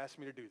believe they would ask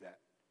me to do that.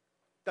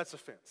 That's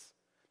offense.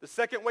 The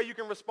second way you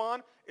can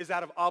respond is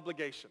out of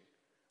obligation.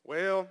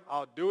 Well,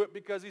 I'll do it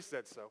because he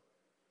said so.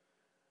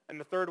 And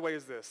the third way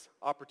is this,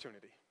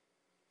 opportunity.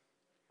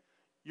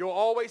 You'll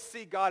always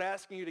see God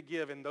asking you to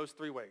give in those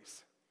 3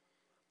 ways.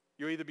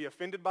 You'll either be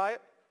offended by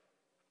it,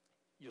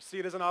 you'll see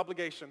it as an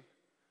obligation,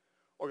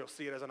 or you'll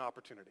see it as an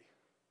opportunity.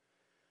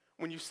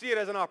 When you see it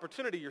as an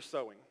opportunity, you're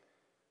sowing.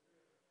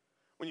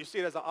 When you see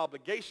it as an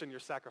obligation, you're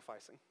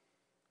sacrificing.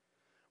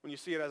 When you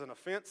see it as an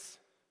offense,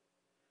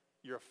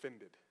 you're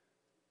offended.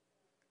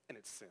 And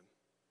it's sin.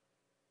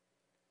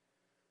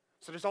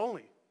 So there's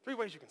only 3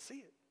 ways you can see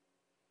it.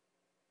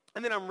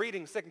 And then I'm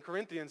reading 2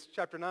 Corinthians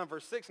chapter 9,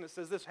 verse 6, and it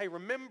says this, hey,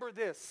 remember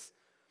this,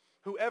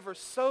 whoever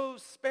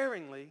sows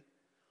sparingly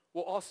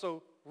will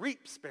also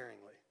reap sparingly.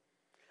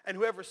 And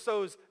whoever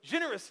sows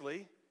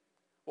generously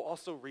will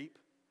also reap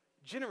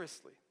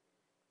generously.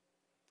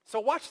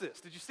 So watch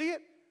this. Did you see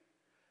it?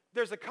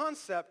 There's a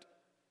concept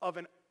of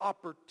an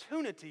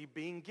opportunity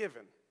being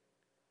given.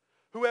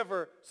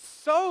 Whoever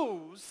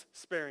sows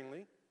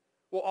sparingly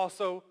will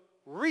also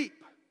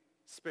reap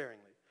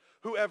sparingly.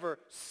 Whoever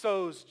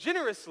sows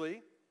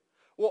generously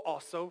will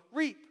also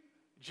reap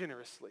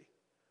generously.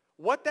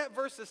 What that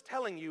verse is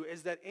telling you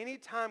is that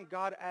anytime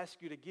God asks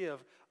you to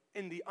give,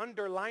 in the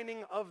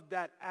underlining of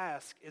that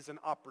ask is an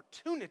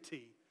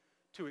opportunity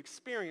to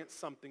experience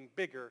something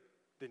bigger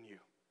than you.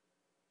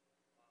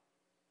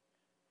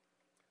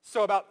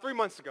 So about 3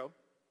 months ago,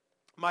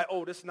 my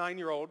oldest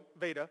 9-year-old,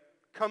 Veda,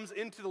 comes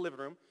into the living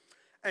room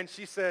and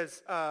she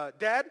says,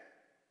 Dad,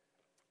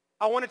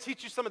 I want to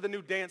teach you some of the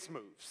new dance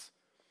moves.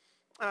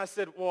 And I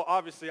said, well,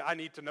 obviously, I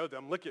need to know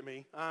them. Look at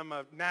me. I'm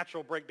a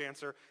natural break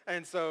dancer.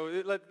 And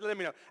so let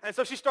me know. And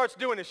so she starts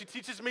doing it. She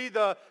teaches me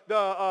the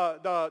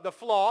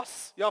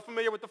floss. Y'all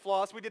familiar with the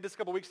floss? We did this a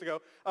couple weeks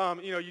ago.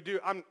 You do,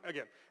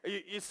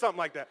 it's something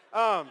like that.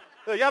 Y'all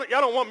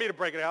don't want me to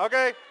break it out,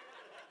 okay?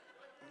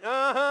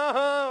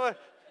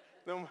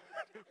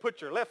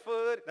 Put your left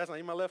foot. That's not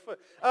even my left foot.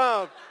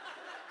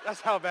 That's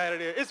how bad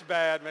it is. It's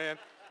bad, man.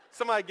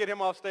 Somebody get him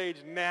off stage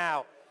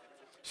now.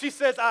 She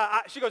says,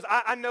 she goes,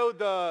 I know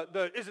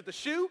is it the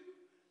shoe?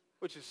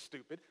 Which is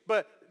stupid.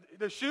 But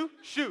the shoe?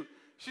 Shoot.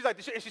 she's like,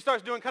 and she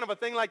starts doing kind of a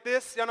thing like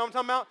this. Y'all know what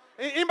I'm talking about?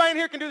 Anybody in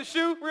here can do the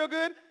shoe real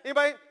good?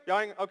 Anybody? Y'all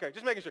ain't? Okay,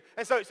 just making sure.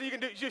 And so you can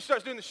do, she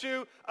starts doing the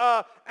shoe.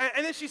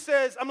 And then she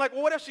says, I'm like,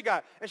 well, what else she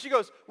got? And she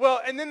goes,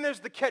 well, and then there's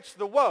the catch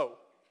the woe.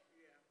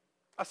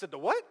 I said, the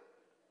what?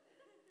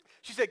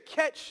 She said,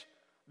 catch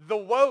the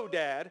woe,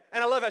 Dad.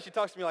 And I love how she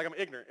talks to me like I'm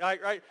ignorant,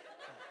 right?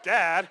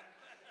 Dad,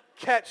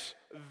 catch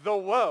the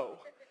woe.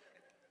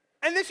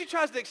 And then she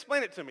tries to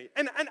explain it to me.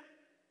 And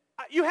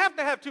you have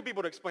to have two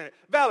people to explain it.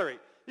 Valerie,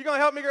 you going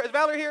to help me? Is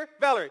Valerie here?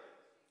 Valerie.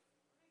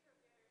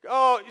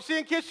 Oh, you see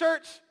in kids'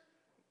 church?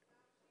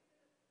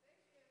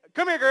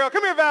 Come here, girl.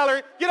 Come here,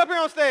 Valerie. Get up here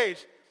on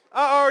stage.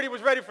 I already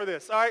was ready for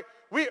this, all right?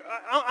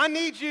 I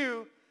need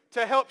you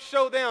to help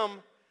show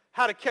them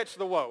how to catch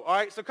the woe, all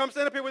right? So come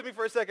stand up here with me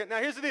for a second. Now,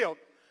 here's the deal.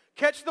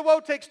 Catch the woe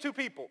takes two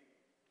people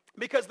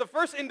because the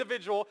first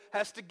individual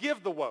has to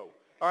give the woe,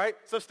 all right?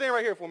 So stand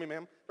right here for me,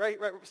 ma'am.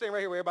 Stand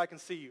right here where everybody can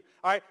see you,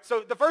 all right?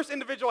 So the first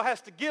individual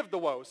has to give the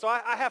woe, so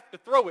I have to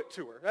throw it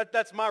to her.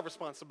 That's my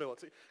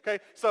responsibility,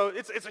 okay? So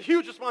it's a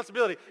huge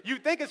responsibility. You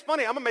think it's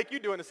funny. I'm going to make you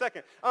do it in a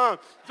second.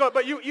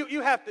 But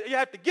you have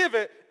to give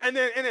it, and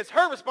it's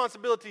her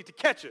responsibility to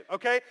catch it,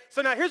 okay?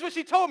 So now here's what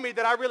she told me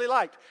that I really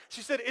liked.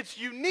 She said, it's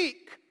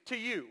unique to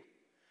you.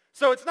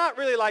 So it's not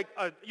really like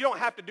you don't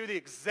have to do the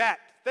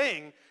exact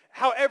thing.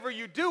 However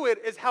you do it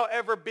is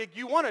however big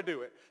you want to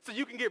do it. So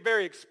you can get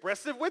very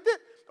expressive with it,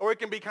 or it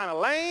can be kind of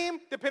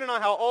lame, depending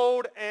on how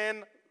old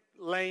and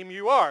lame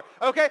you are.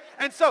 Okay?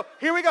 And so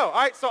here we go.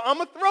 All right, so I'm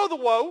going to throw the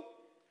woe.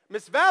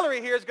 Miss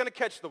Valerie here is going to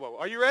catch the woe.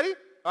 Are you ready?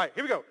 All right,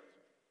 here we go.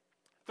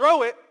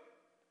 Throw it.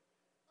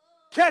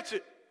 Catch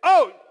it.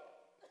 Oh!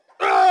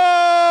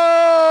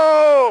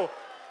 Oh!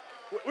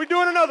 We're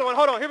doing another one.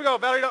 Hold on. Here we go,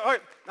 Valerie. All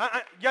right.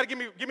 You got to give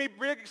me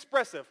big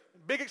expressive.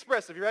 Big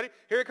expressive. You ready?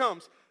 Here it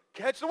comes.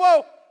 Catch the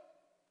woe.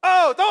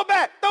 Oh, throw it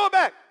back. Throw it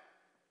back.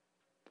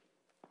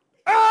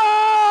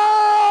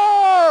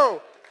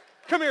 Oh!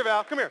 Come here,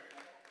 Val. Come here.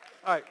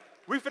 All right.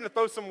 We finna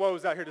throw some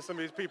woes out here to some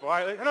of these people.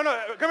 All right. No.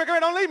 Come here.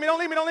 Don't leave me. Don't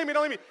leave me.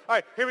 All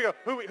right. Here we go.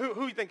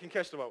 Who you think can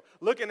catch the woe?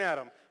 Looking at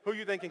him. Who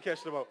you think can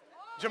catch the woe?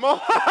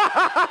 Jamal.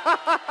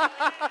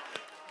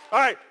 All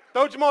right.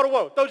 Throw Jamal the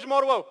woe.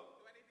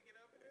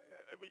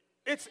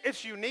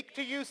 It's unique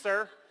to you,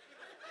 sir.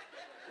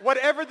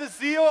 Whatever the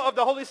zeal of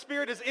the Holy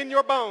Spirit is in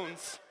your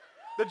bones,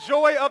 the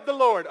joy of the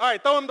Lord. All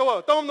right, throw him the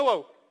woe.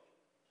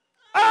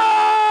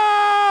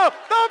 Oh!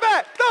 Throw it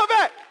back.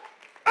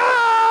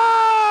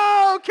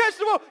 Oh! Catch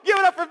the woe. Give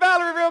it up for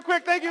Valerie real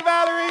quick. Thank you,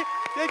 Valerie.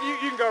 Thank you.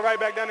 You can go right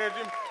back down there,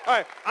 Jim. All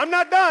right, I'm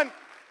not done.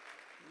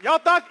 Y'all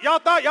thought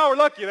y'all were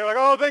lucky. They're like,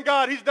 oh, thank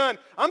God, he's done.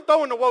 I'm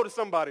throwing the woe to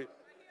somebody.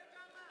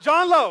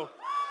 John Lowe,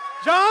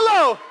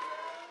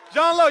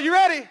 you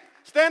ready?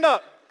 Stand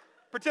up.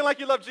 Pretend like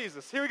you love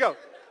Jesus. Here we go.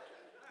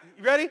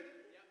 You ready?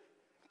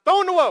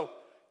 Throwing the woe.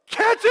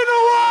 Catching the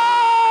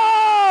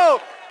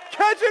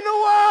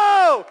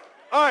woe!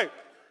 All right.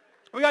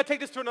 We got to take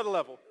this to another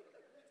level.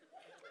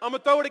 I'm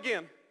going to throw it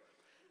again.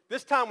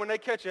 This time when they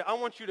catch it, I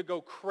want you to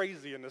go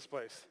crazy in this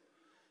place.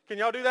 Can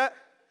y'all do that?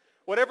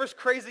 Whatever's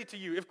crazy to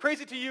you. If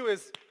crazy to you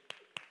is,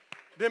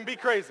 then be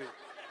crazy.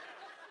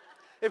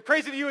 If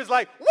crazy to you is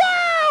like, wow!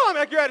 I'm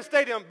like you're at a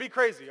stadium, be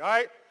crazy, all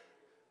right?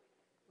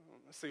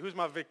 Let's see, who's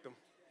my victim?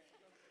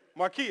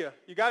 Markia,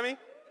 you got me?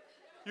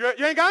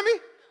 You ain't got me?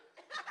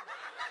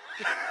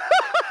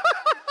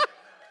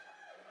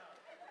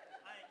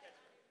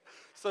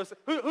 So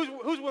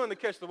who's willing to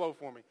catch the woe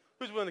for me?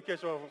 Who's willing to catch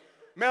the woe for me?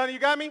 Melanie, you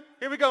got me?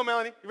 Here we go,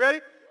 Melanie. You ready?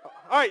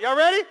 All right, y'all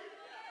ready?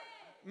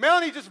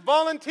 Melanie just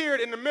volunteered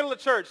in the middle of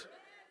church.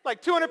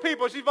 Like 200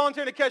 people, she's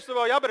volunteering to catch the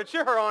woe. Y'all better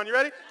cheer her on. You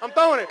ready? I'm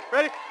throwing it.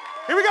 Ready?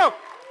 Here we go.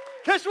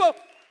 Catch the woe.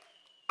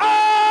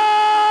 Oh!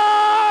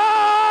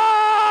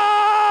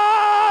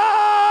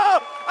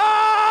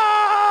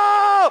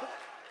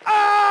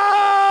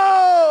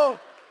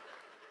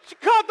 She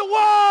caught the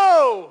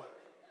woe.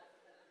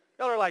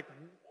 Y'all are like,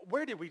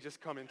 where did we just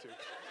come into?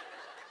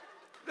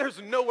 There's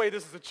no way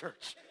this is a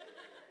church.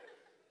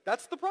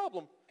 That's the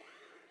problem.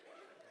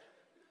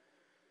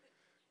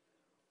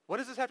 What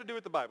does this have to do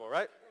with the Bible,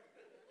 right?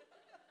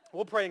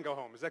 We'll pray and go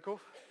home. Is that cool?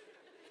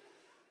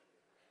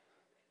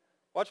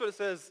 Watch what it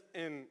says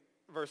in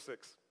verse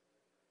 6.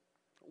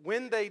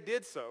 When they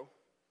did so,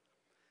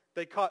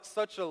 they caught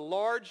such a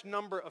large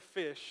number of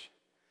fish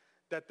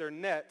that their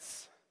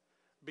nets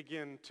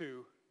began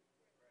to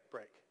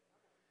break.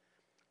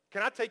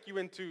 Can I take you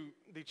into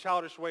the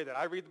childish way that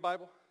I read the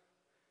Bible?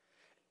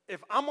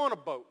 If I'm on a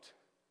boat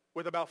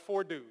with about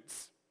 4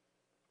 dudes,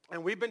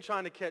 and we've been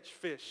trying to catch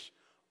fish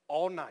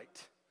all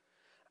night,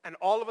 and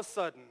all of a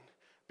sudden,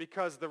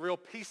 because the real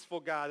peaceful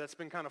guy that's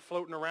been kind of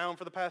floating around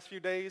for the past few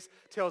days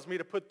tells me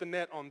to put the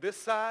net on this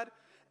side,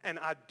 and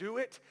I do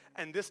it,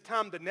 and this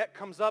time the net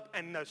comes up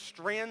and the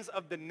strands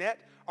of the net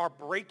are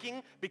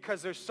breaking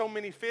because there's so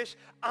many fish,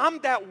 I'm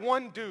that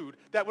one dude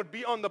that would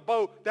be on the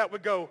boat that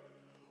would go,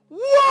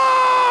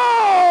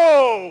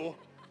 whoa!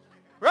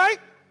 Right?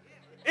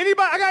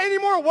 Anybody? I got any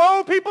more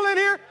whoa people in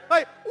here?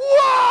 Like,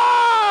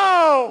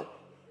 whoa!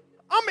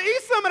 I'm going to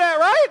eat some of that,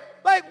 right?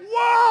 Like,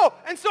 whoa!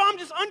 And so I'm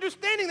just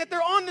understanding that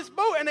they're on this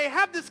boat and they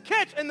have this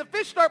catch and the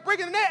fish start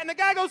breaking the net and the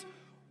guy goes,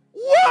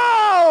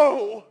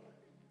 whoa!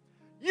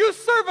 You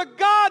serve a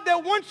God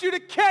that wants you to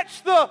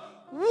catch the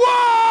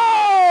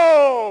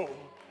whoa!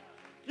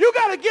 You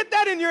got to get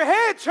that in your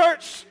head,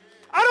 church.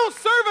 I don't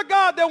serve a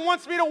God that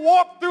wants me to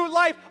walk through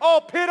life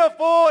all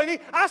pitiful.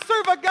 I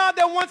serve a God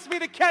that wants me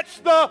to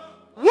catch the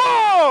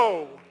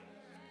whoa.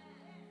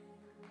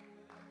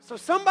 So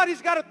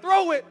somebody's got to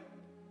throw it.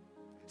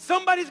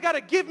 Somebody's got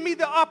to give me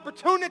the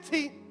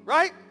opportunity,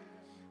 right?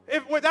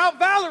 If without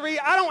Valerie,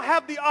 I don't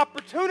have the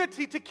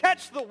opportunity to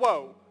catch the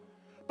whoa.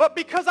 But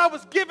because I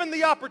was given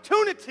the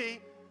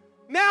opportunity,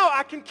 now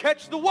I can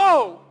catch the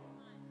whoa.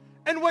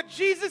 And what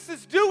Jesus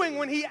is doing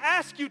when he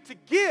asks you to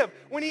give,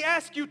 when he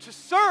asks you to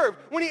serve,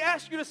 when he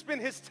asks you to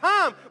spend his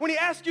time, when he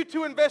asks you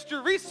to invest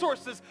your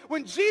resources,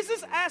 when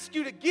Jesus asks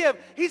you to give,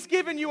 he's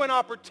giving you an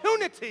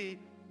opportunity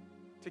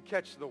to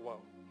catch the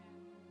woe.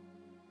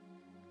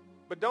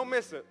 But don't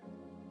miss it,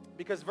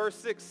 because verse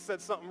 6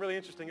 said something really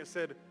interesting. It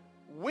said,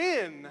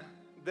 when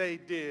they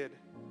did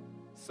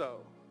so.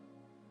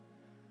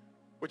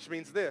 Which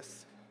means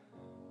this,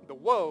 the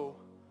woe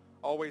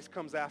always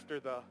comes after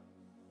the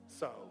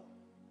so.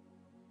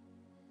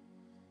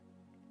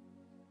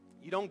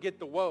 You don't get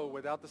the woe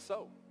without the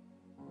so.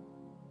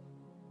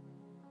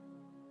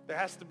 There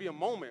has to be a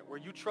moment where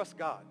you trust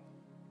God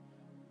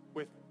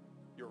with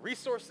your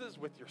resources,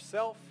 with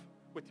yourself,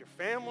 with your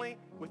family,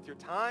 with your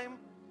time.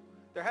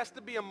 There has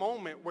to be a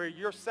moment where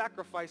your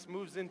sacrifice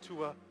moves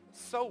into a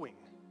sowing.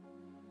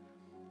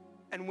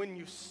 And when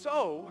you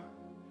sow,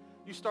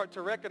 you start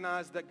to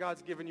recognize that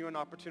God's given you an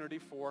opportunity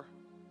for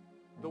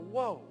the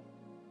woe.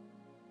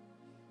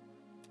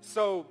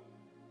 So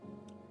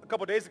a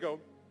couple days ago,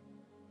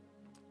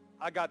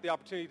 I got the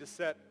opportunity to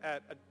sit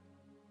at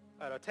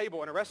a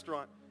table in a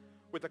restaurant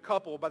with a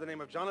couple by the name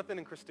of Jonathan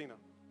and Christina.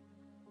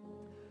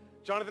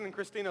 Jonathan and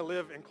Christina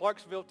live in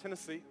Clarksville,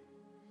 Tennessee,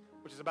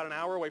 which is about an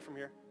hour away from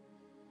here.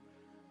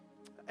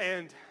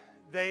 And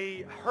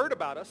they heard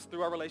about us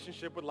through our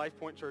relationship with Life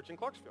Point Church in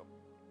Clarksville.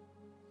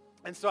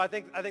 And so I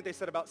think they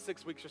said about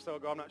 6 weeks or so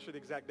ago, I'm not sure the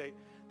exact date,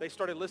 they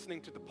started listening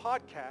to the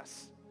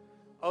podcasts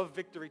of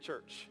Victory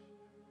Church.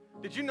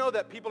 Did you know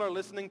that people are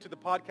listening to the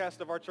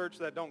podcast of our church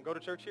that don't go to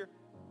church here?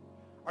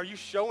 Are you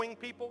showing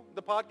people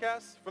the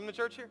podcast from the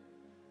church here?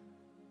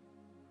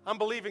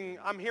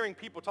 I'm hearing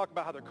people talk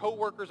about how their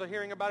coworkers are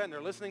hearing about it and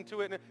they're listening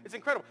to it. And it's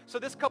incredible. So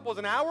this couple is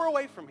an hour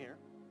away from here.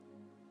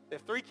 They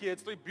have 3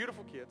 kids, 3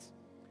 beautiful kids.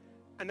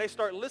 And they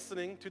start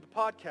listening to the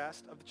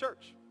podcast of the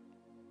church.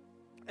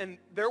 And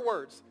their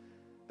words,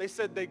 they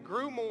said they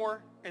grew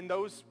more in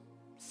those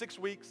 6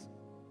 weeks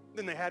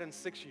than they had in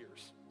 6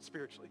 years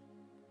spiritually.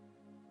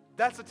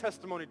 That's a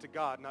testimony to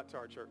God, not to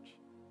our church.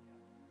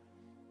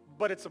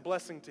 But it's a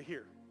blessing to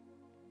hear.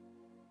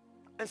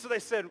 And so they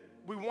said,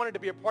 we wanted to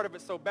be a part of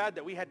it so bad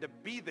that we had to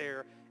be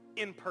there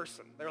in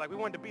person. They were like, we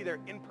wanted to be there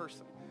in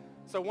person.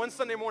 So one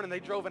Sunday morning, they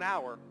drove an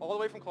hour all the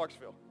way from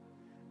Clarksville,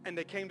 and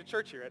they came to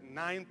church here at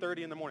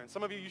 9:30 in the morning.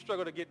 Some of you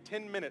struggle to get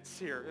 10 minutes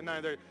here at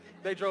 9:30.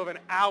 They drove an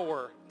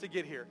hour to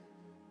get here,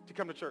 to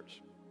come to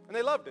church. And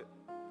they loved it.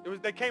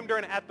 They came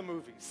during At the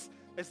Movies.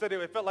 They said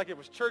it felt like it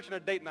was church and a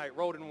date night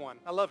rolled in one.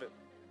 I love it.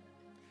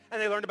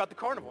 And they learned about the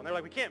carnival. And they're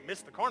like, we can't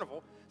miss the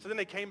carnival. So then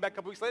they came back a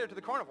couple weeks later to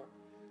the carnival.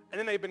 And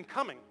then they've been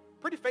coming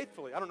pretty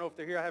faithfully. I don't know if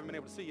they're here. I haven't been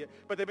able to see yet.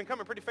 But they've been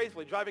coming pretty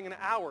faithfully, driving an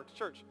hour to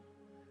church.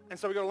 And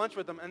so we go to lunch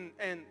with them.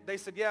 And they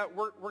said, yeah,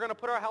 we're going to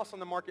put our house on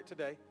the market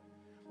today.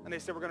 And they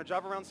said, we're going to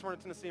drive around Smyrna,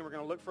 Tennessee, and we're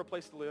going to look for a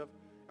place to live.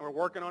 And we're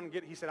working on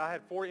he said, I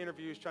had 4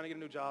 interviews trying to get a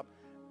new job.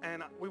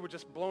 And we were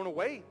just blown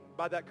away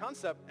by that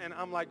concept. And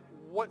I'm like,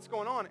 what's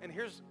going on? And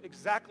here's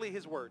exactly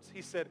his words.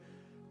 He said,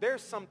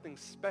 there's something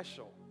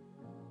special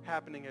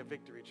happening at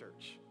Victory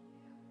Church.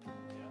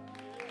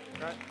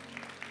 Right?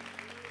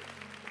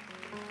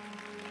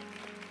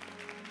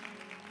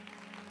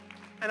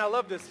 And I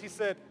love this. He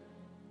said,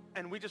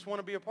 and we just want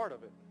to be a part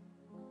of it.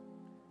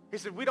 He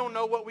said, we don't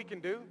know what we can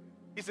do.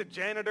 He said,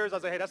 janitors. I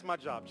said, hey, that's my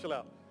job. Chill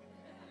out.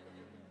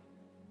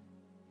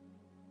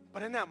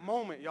 But in that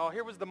moment, y'all,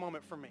 here was the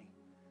moment for me.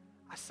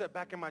 I sat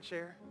back in my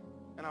chair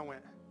and I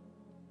went,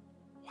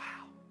 wow.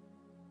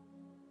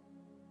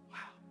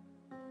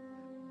 Wow.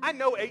 I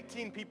know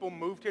 18 people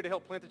moved here to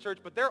help plant the church,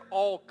 but they're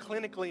all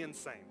clinically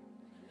insane.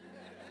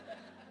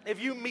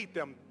 If you meet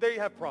them, they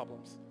have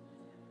problems.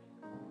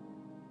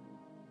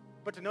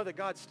 But to know that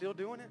God's still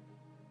doing it.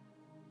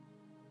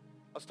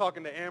 I was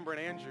talking to Amber and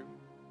Andrew,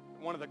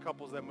 one of the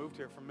couples that moved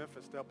here from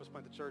Memphis to help us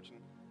plant the church. And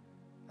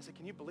I said,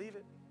 can you believe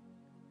it?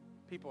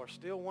 People are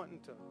still wanting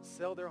to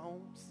sell their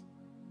homes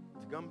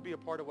to come be a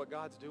part of what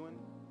God's doing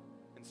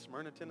in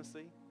Smyrna,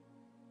 Tennessee.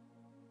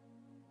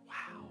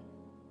 Wow.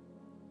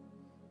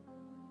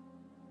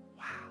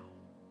 Wow.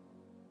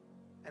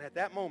 And at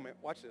that moment,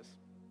 watch this.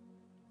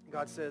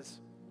 God says,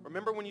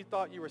 remember when you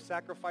thought you were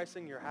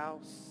sacrificing your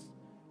house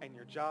and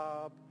your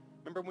job?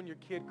 Remember when your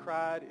kid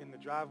cried in the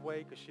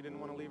driveway because she didn't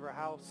want to leave her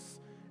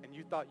house and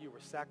you thought you were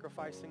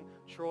sacrificing?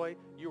 Troy,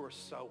 you were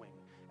sowing.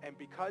 And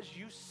because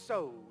you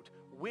sowed,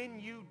 when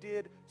you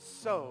did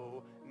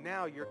sow,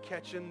 now you're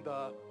catching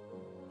the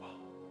whoa.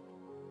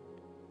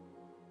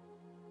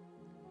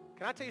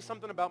 Can I tell you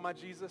something about my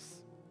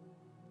Jesus?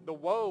 The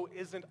woe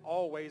isn't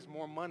always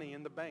more money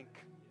in the bank.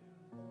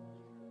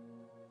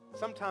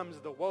 Sometimes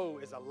the woe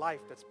is a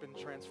life that's been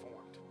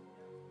transformed.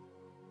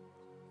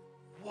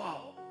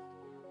 Whoa.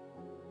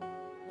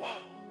 Whoa.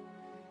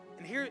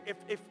 And here,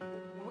 if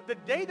the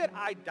day that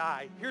I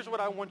die, here's what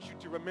I want you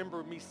to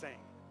remember me saying.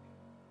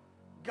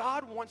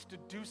 God wants to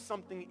do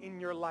something in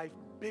your life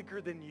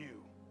bigger than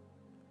you,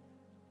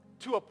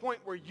 to a point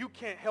where you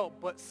can't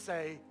help but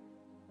say,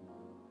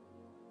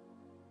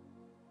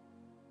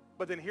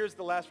 but then here's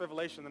the last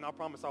revelation, and I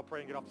promise I'll pray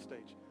and get off the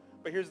stage.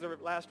 But here's the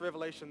last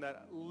revelation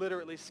that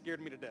literally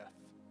scared me to death,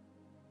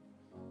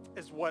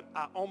 is what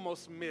I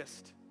almost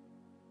missed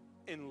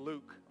in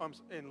Luke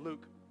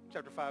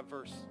chapter 5,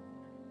 verse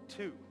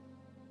 2.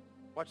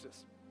 Watch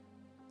this.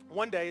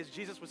 One day, as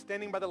Jesus was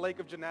standing by the lake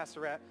of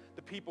Gennesaret,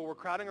 the people were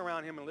crowding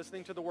around him and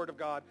listening to the word of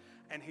God,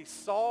 and he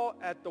saw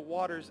at the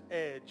water's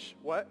edge,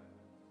 what?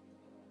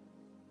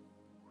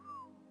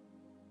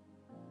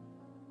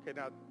 Okay,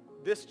 now,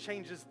 this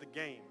changes the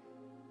game.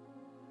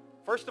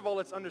 First of all,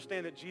 let's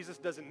understand that Jesus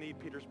doesn't need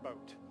Peter's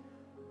boat.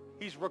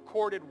 He's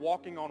recorded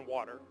walking on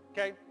water,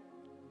 okay?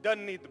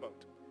 Doesn't need the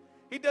boat.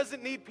 He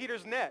doesn't need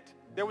Peter's net.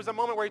 There was a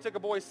moment where he took a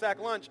boy's sack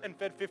lunch and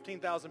fed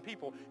 15,000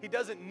 people. He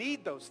doesn't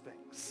need those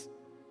things.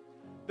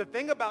 The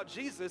thing about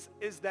Jesus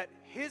is that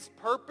his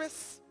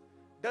purpose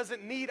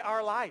doesn't need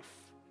our life.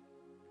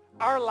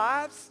 Our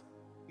lives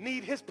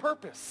need his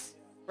purpose,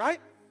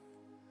 right?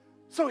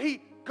 So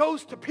he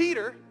goes to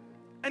Peter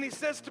and he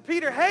says to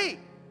Peter, hey,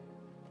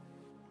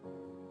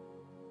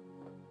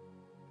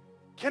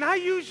 can I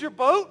use your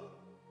boat?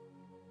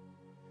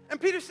 And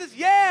Peter says,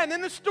 yeah, and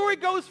then the story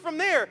goes from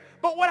there.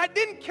 But what I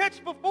didn't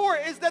catch before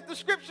is that the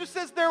scripture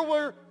says there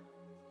were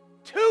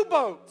 2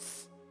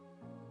 boats.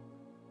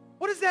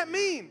 What does that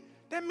mean?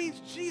 That means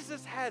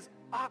Jesus has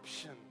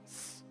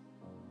options.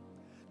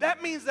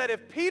 That means that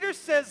if Peter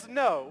says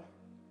no,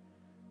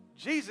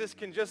 Jesus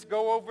can just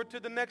go over to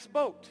the next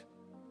boat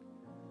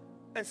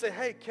and say,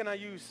 hey, can I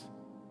use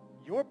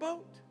your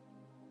boat?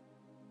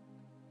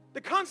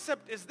 The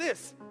concept is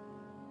this.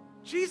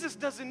 Jesus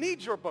doesn't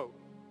need your boat,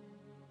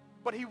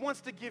 but he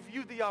wants to give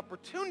you the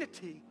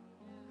opportunity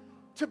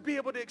to be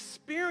able to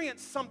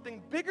experience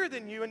something bigger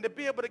than you and to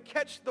be able to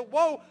catch the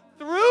woe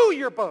through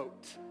your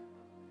boat.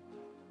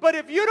 But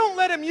if you don't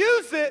let him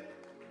use it,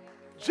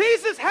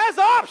 Jesus has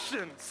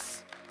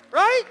options,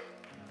 right?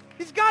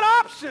 He's got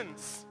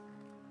options.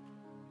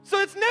 So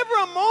it's never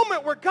a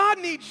moment where God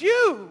needs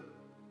you.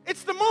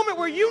 It's the moment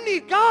where you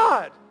need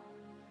God.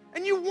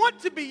 And you want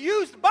to be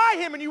used by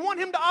him, and you want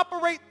him to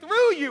operate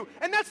through you.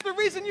 And that's the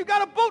reason you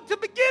got a boat to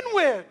begin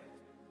with.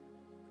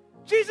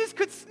 Jesus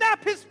could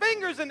snap his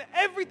fingers and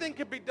everything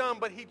could be done,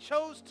 but he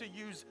chose to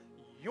use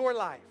your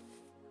life.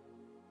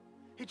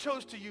 He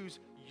chose to use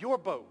your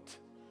boat.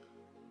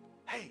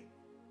 Hey,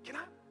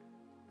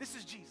 this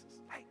is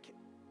Jesus. Hey,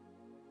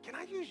 can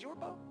I use your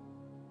boat?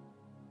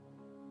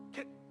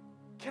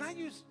 Can I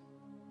use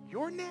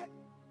your net?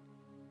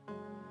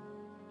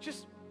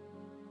 Just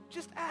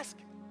ask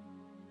him.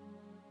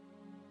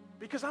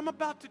 Because I'm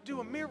about to do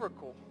a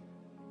miracle,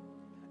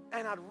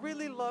 and I'd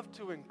really love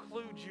to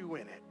include you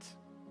in it.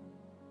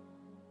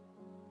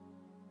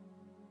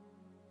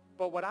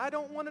 But what I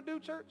don't want to do,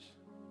 church,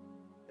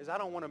 is I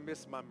don't want to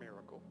miss my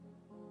miracle.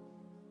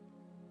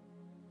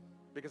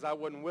 Because I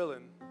wasn't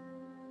willing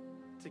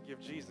to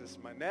give Jesus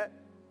my net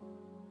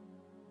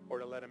or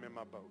to let him in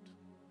my boat.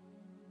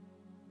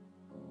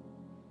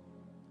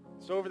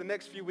 So over the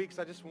next few weeks,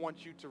 I just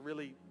want you to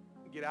really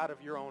get out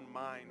of your own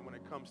mind when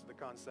it comes to the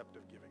concept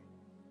of giving.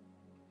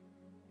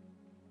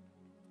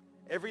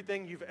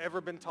 Everything you've ever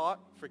been taught,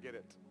 forget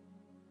it,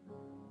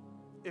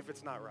 if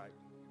it's not right.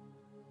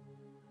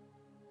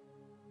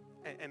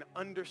 And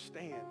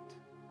understand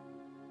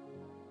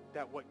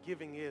that what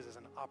giving is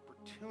an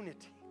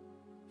opportunity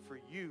for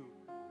you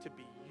to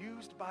be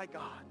used by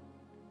God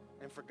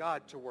and for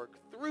God to work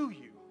through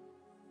you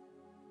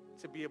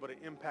to be able to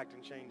impact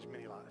and change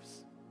many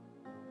lives.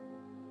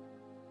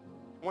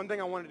 One thing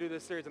I want to do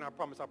this series, and I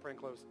promise I'll pray and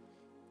close,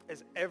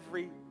 is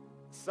every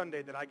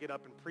Sunday that I get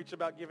up and preach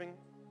about giving,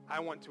 I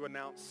want to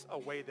announce a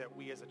way that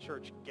we as a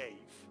church gave.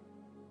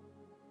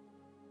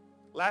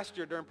 Last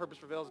year during Purpose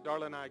Prevails,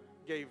 Darla and I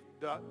gave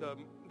the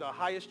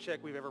highest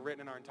check we've ever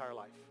written in our entire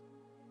life.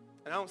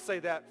 And I don't say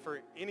that for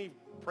any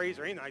praise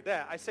or anything like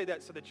that. I say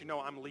that so that you know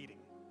I'm leading.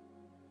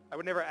 I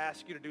would never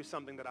ask you to do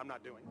something that I'm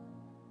not doing.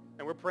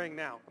 And we're praying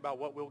now about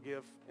what we'll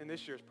give in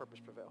this year's Purpose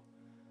Prevail.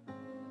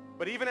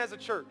 But even as a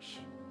church,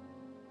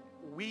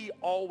 we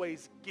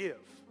always give.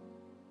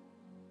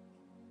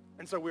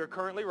 And so we're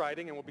currently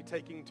writing, and we'll be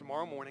taking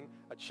tomorrow morning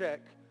a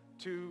check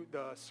to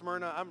the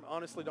Smyrna, I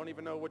honestly don't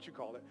even know what you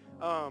call it,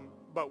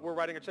 But we're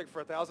writing a check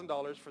for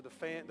 $1,000 for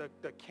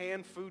the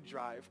canned food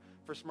drive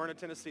for Smyrna,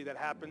 Tennessee that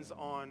happens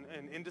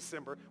in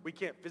December. We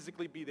can't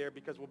physically be there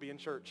because we'll be in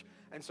church.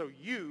 And so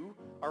you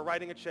are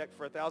writing a check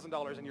for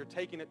 $1,000 and you're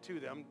taking it to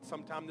them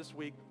sometime this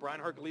week.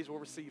 Brian Hercules will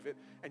receive it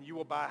and you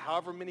will buy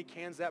however many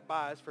cans that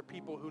buys for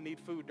people who need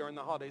food during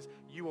the holidays.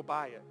 You will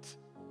buy it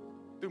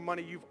through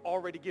money you've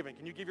already given.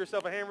 Can you give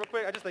yourself a hand real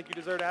quick? I just think you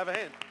deserve to have a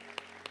hand.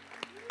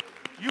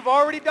 You've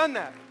already done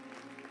that.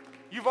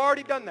 You've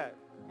already done that.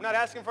 We're not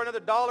asking for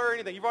another dollar or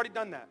anything. You've already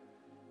done that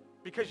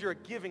because you're a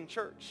giving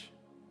church.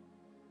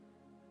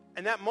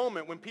 And that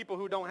moment when people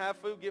who don't have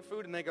food get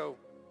food and they go,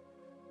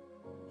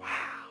 wow.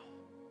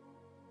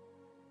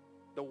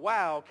 The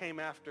wow came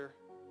after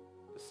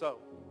the so,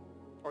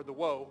 or the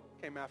woe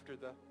came after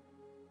the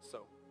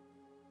so.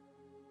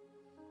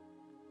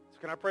 So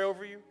can I pray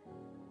over you?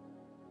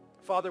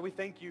 Father, we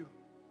thank you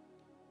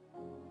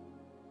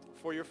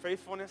for your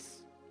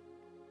faithfulness,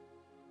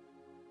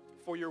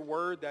 for your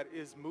word that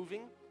is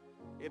moving.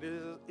 It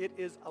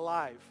is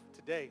alive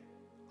today,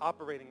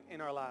 operating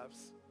in our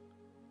lives.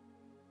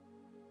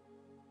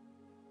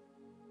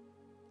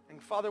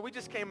 And Father, we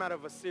just came out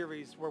of a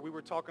series where we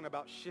were talking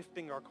about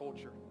shifting our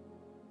culture.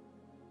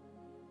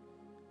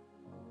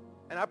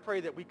 And I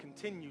pray that we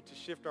continue to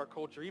shift our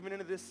culture, even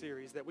into this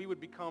series, that we would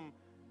become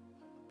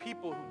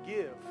people who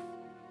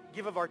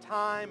give of our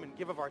time and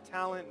give of our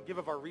talent and give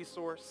of our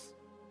resource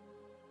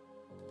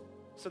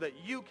so that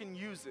you can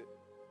use it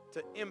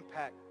to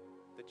impact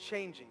the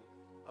changing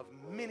of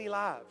many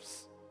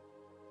lives.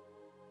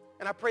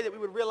 And I pray that we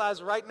would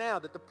realize right now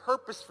that the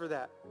purpose for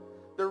that,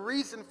 the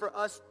reason for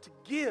us to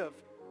give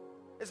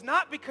is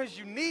not because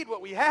you need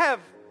what we have.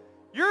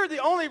 You're the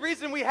only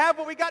reason we have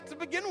what we got to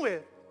begin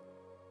with.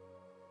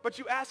 But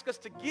you ask us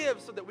to give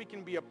so that we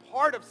can be a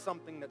part of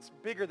something that's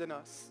bigger than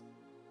us.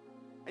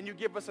 And you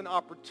give us an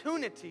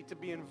opportunity to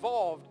be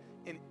involved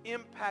in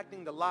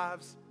impacting the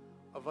lives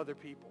of other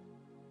people.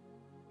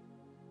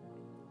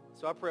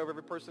 So I pray over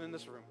every person in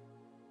this room.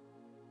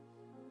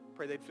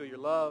 Pray they'd feel your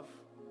love,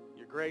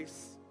 your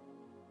grace.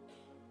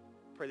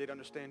 Pray they'd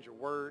understand your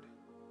word.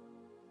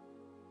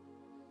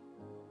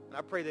 And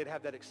I pray they'd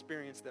have that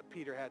experience that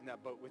Peter had in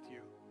that boat with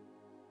you,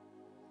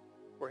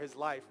 where his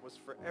life was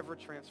forever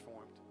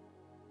transformed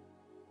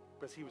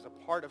because he was a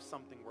part of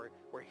something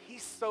where he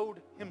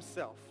sowed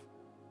himself.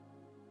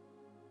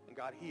 And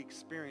God, he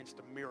experienced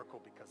a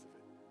miracle because of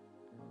it.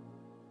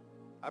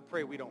 I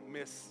pray we don't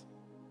miss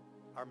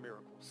our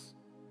miracles.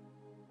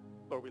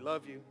 Lord, we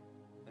love you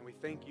and we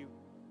thank you.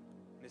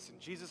 And it's in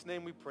Jesus'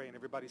 name we pray. And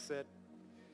everybody said,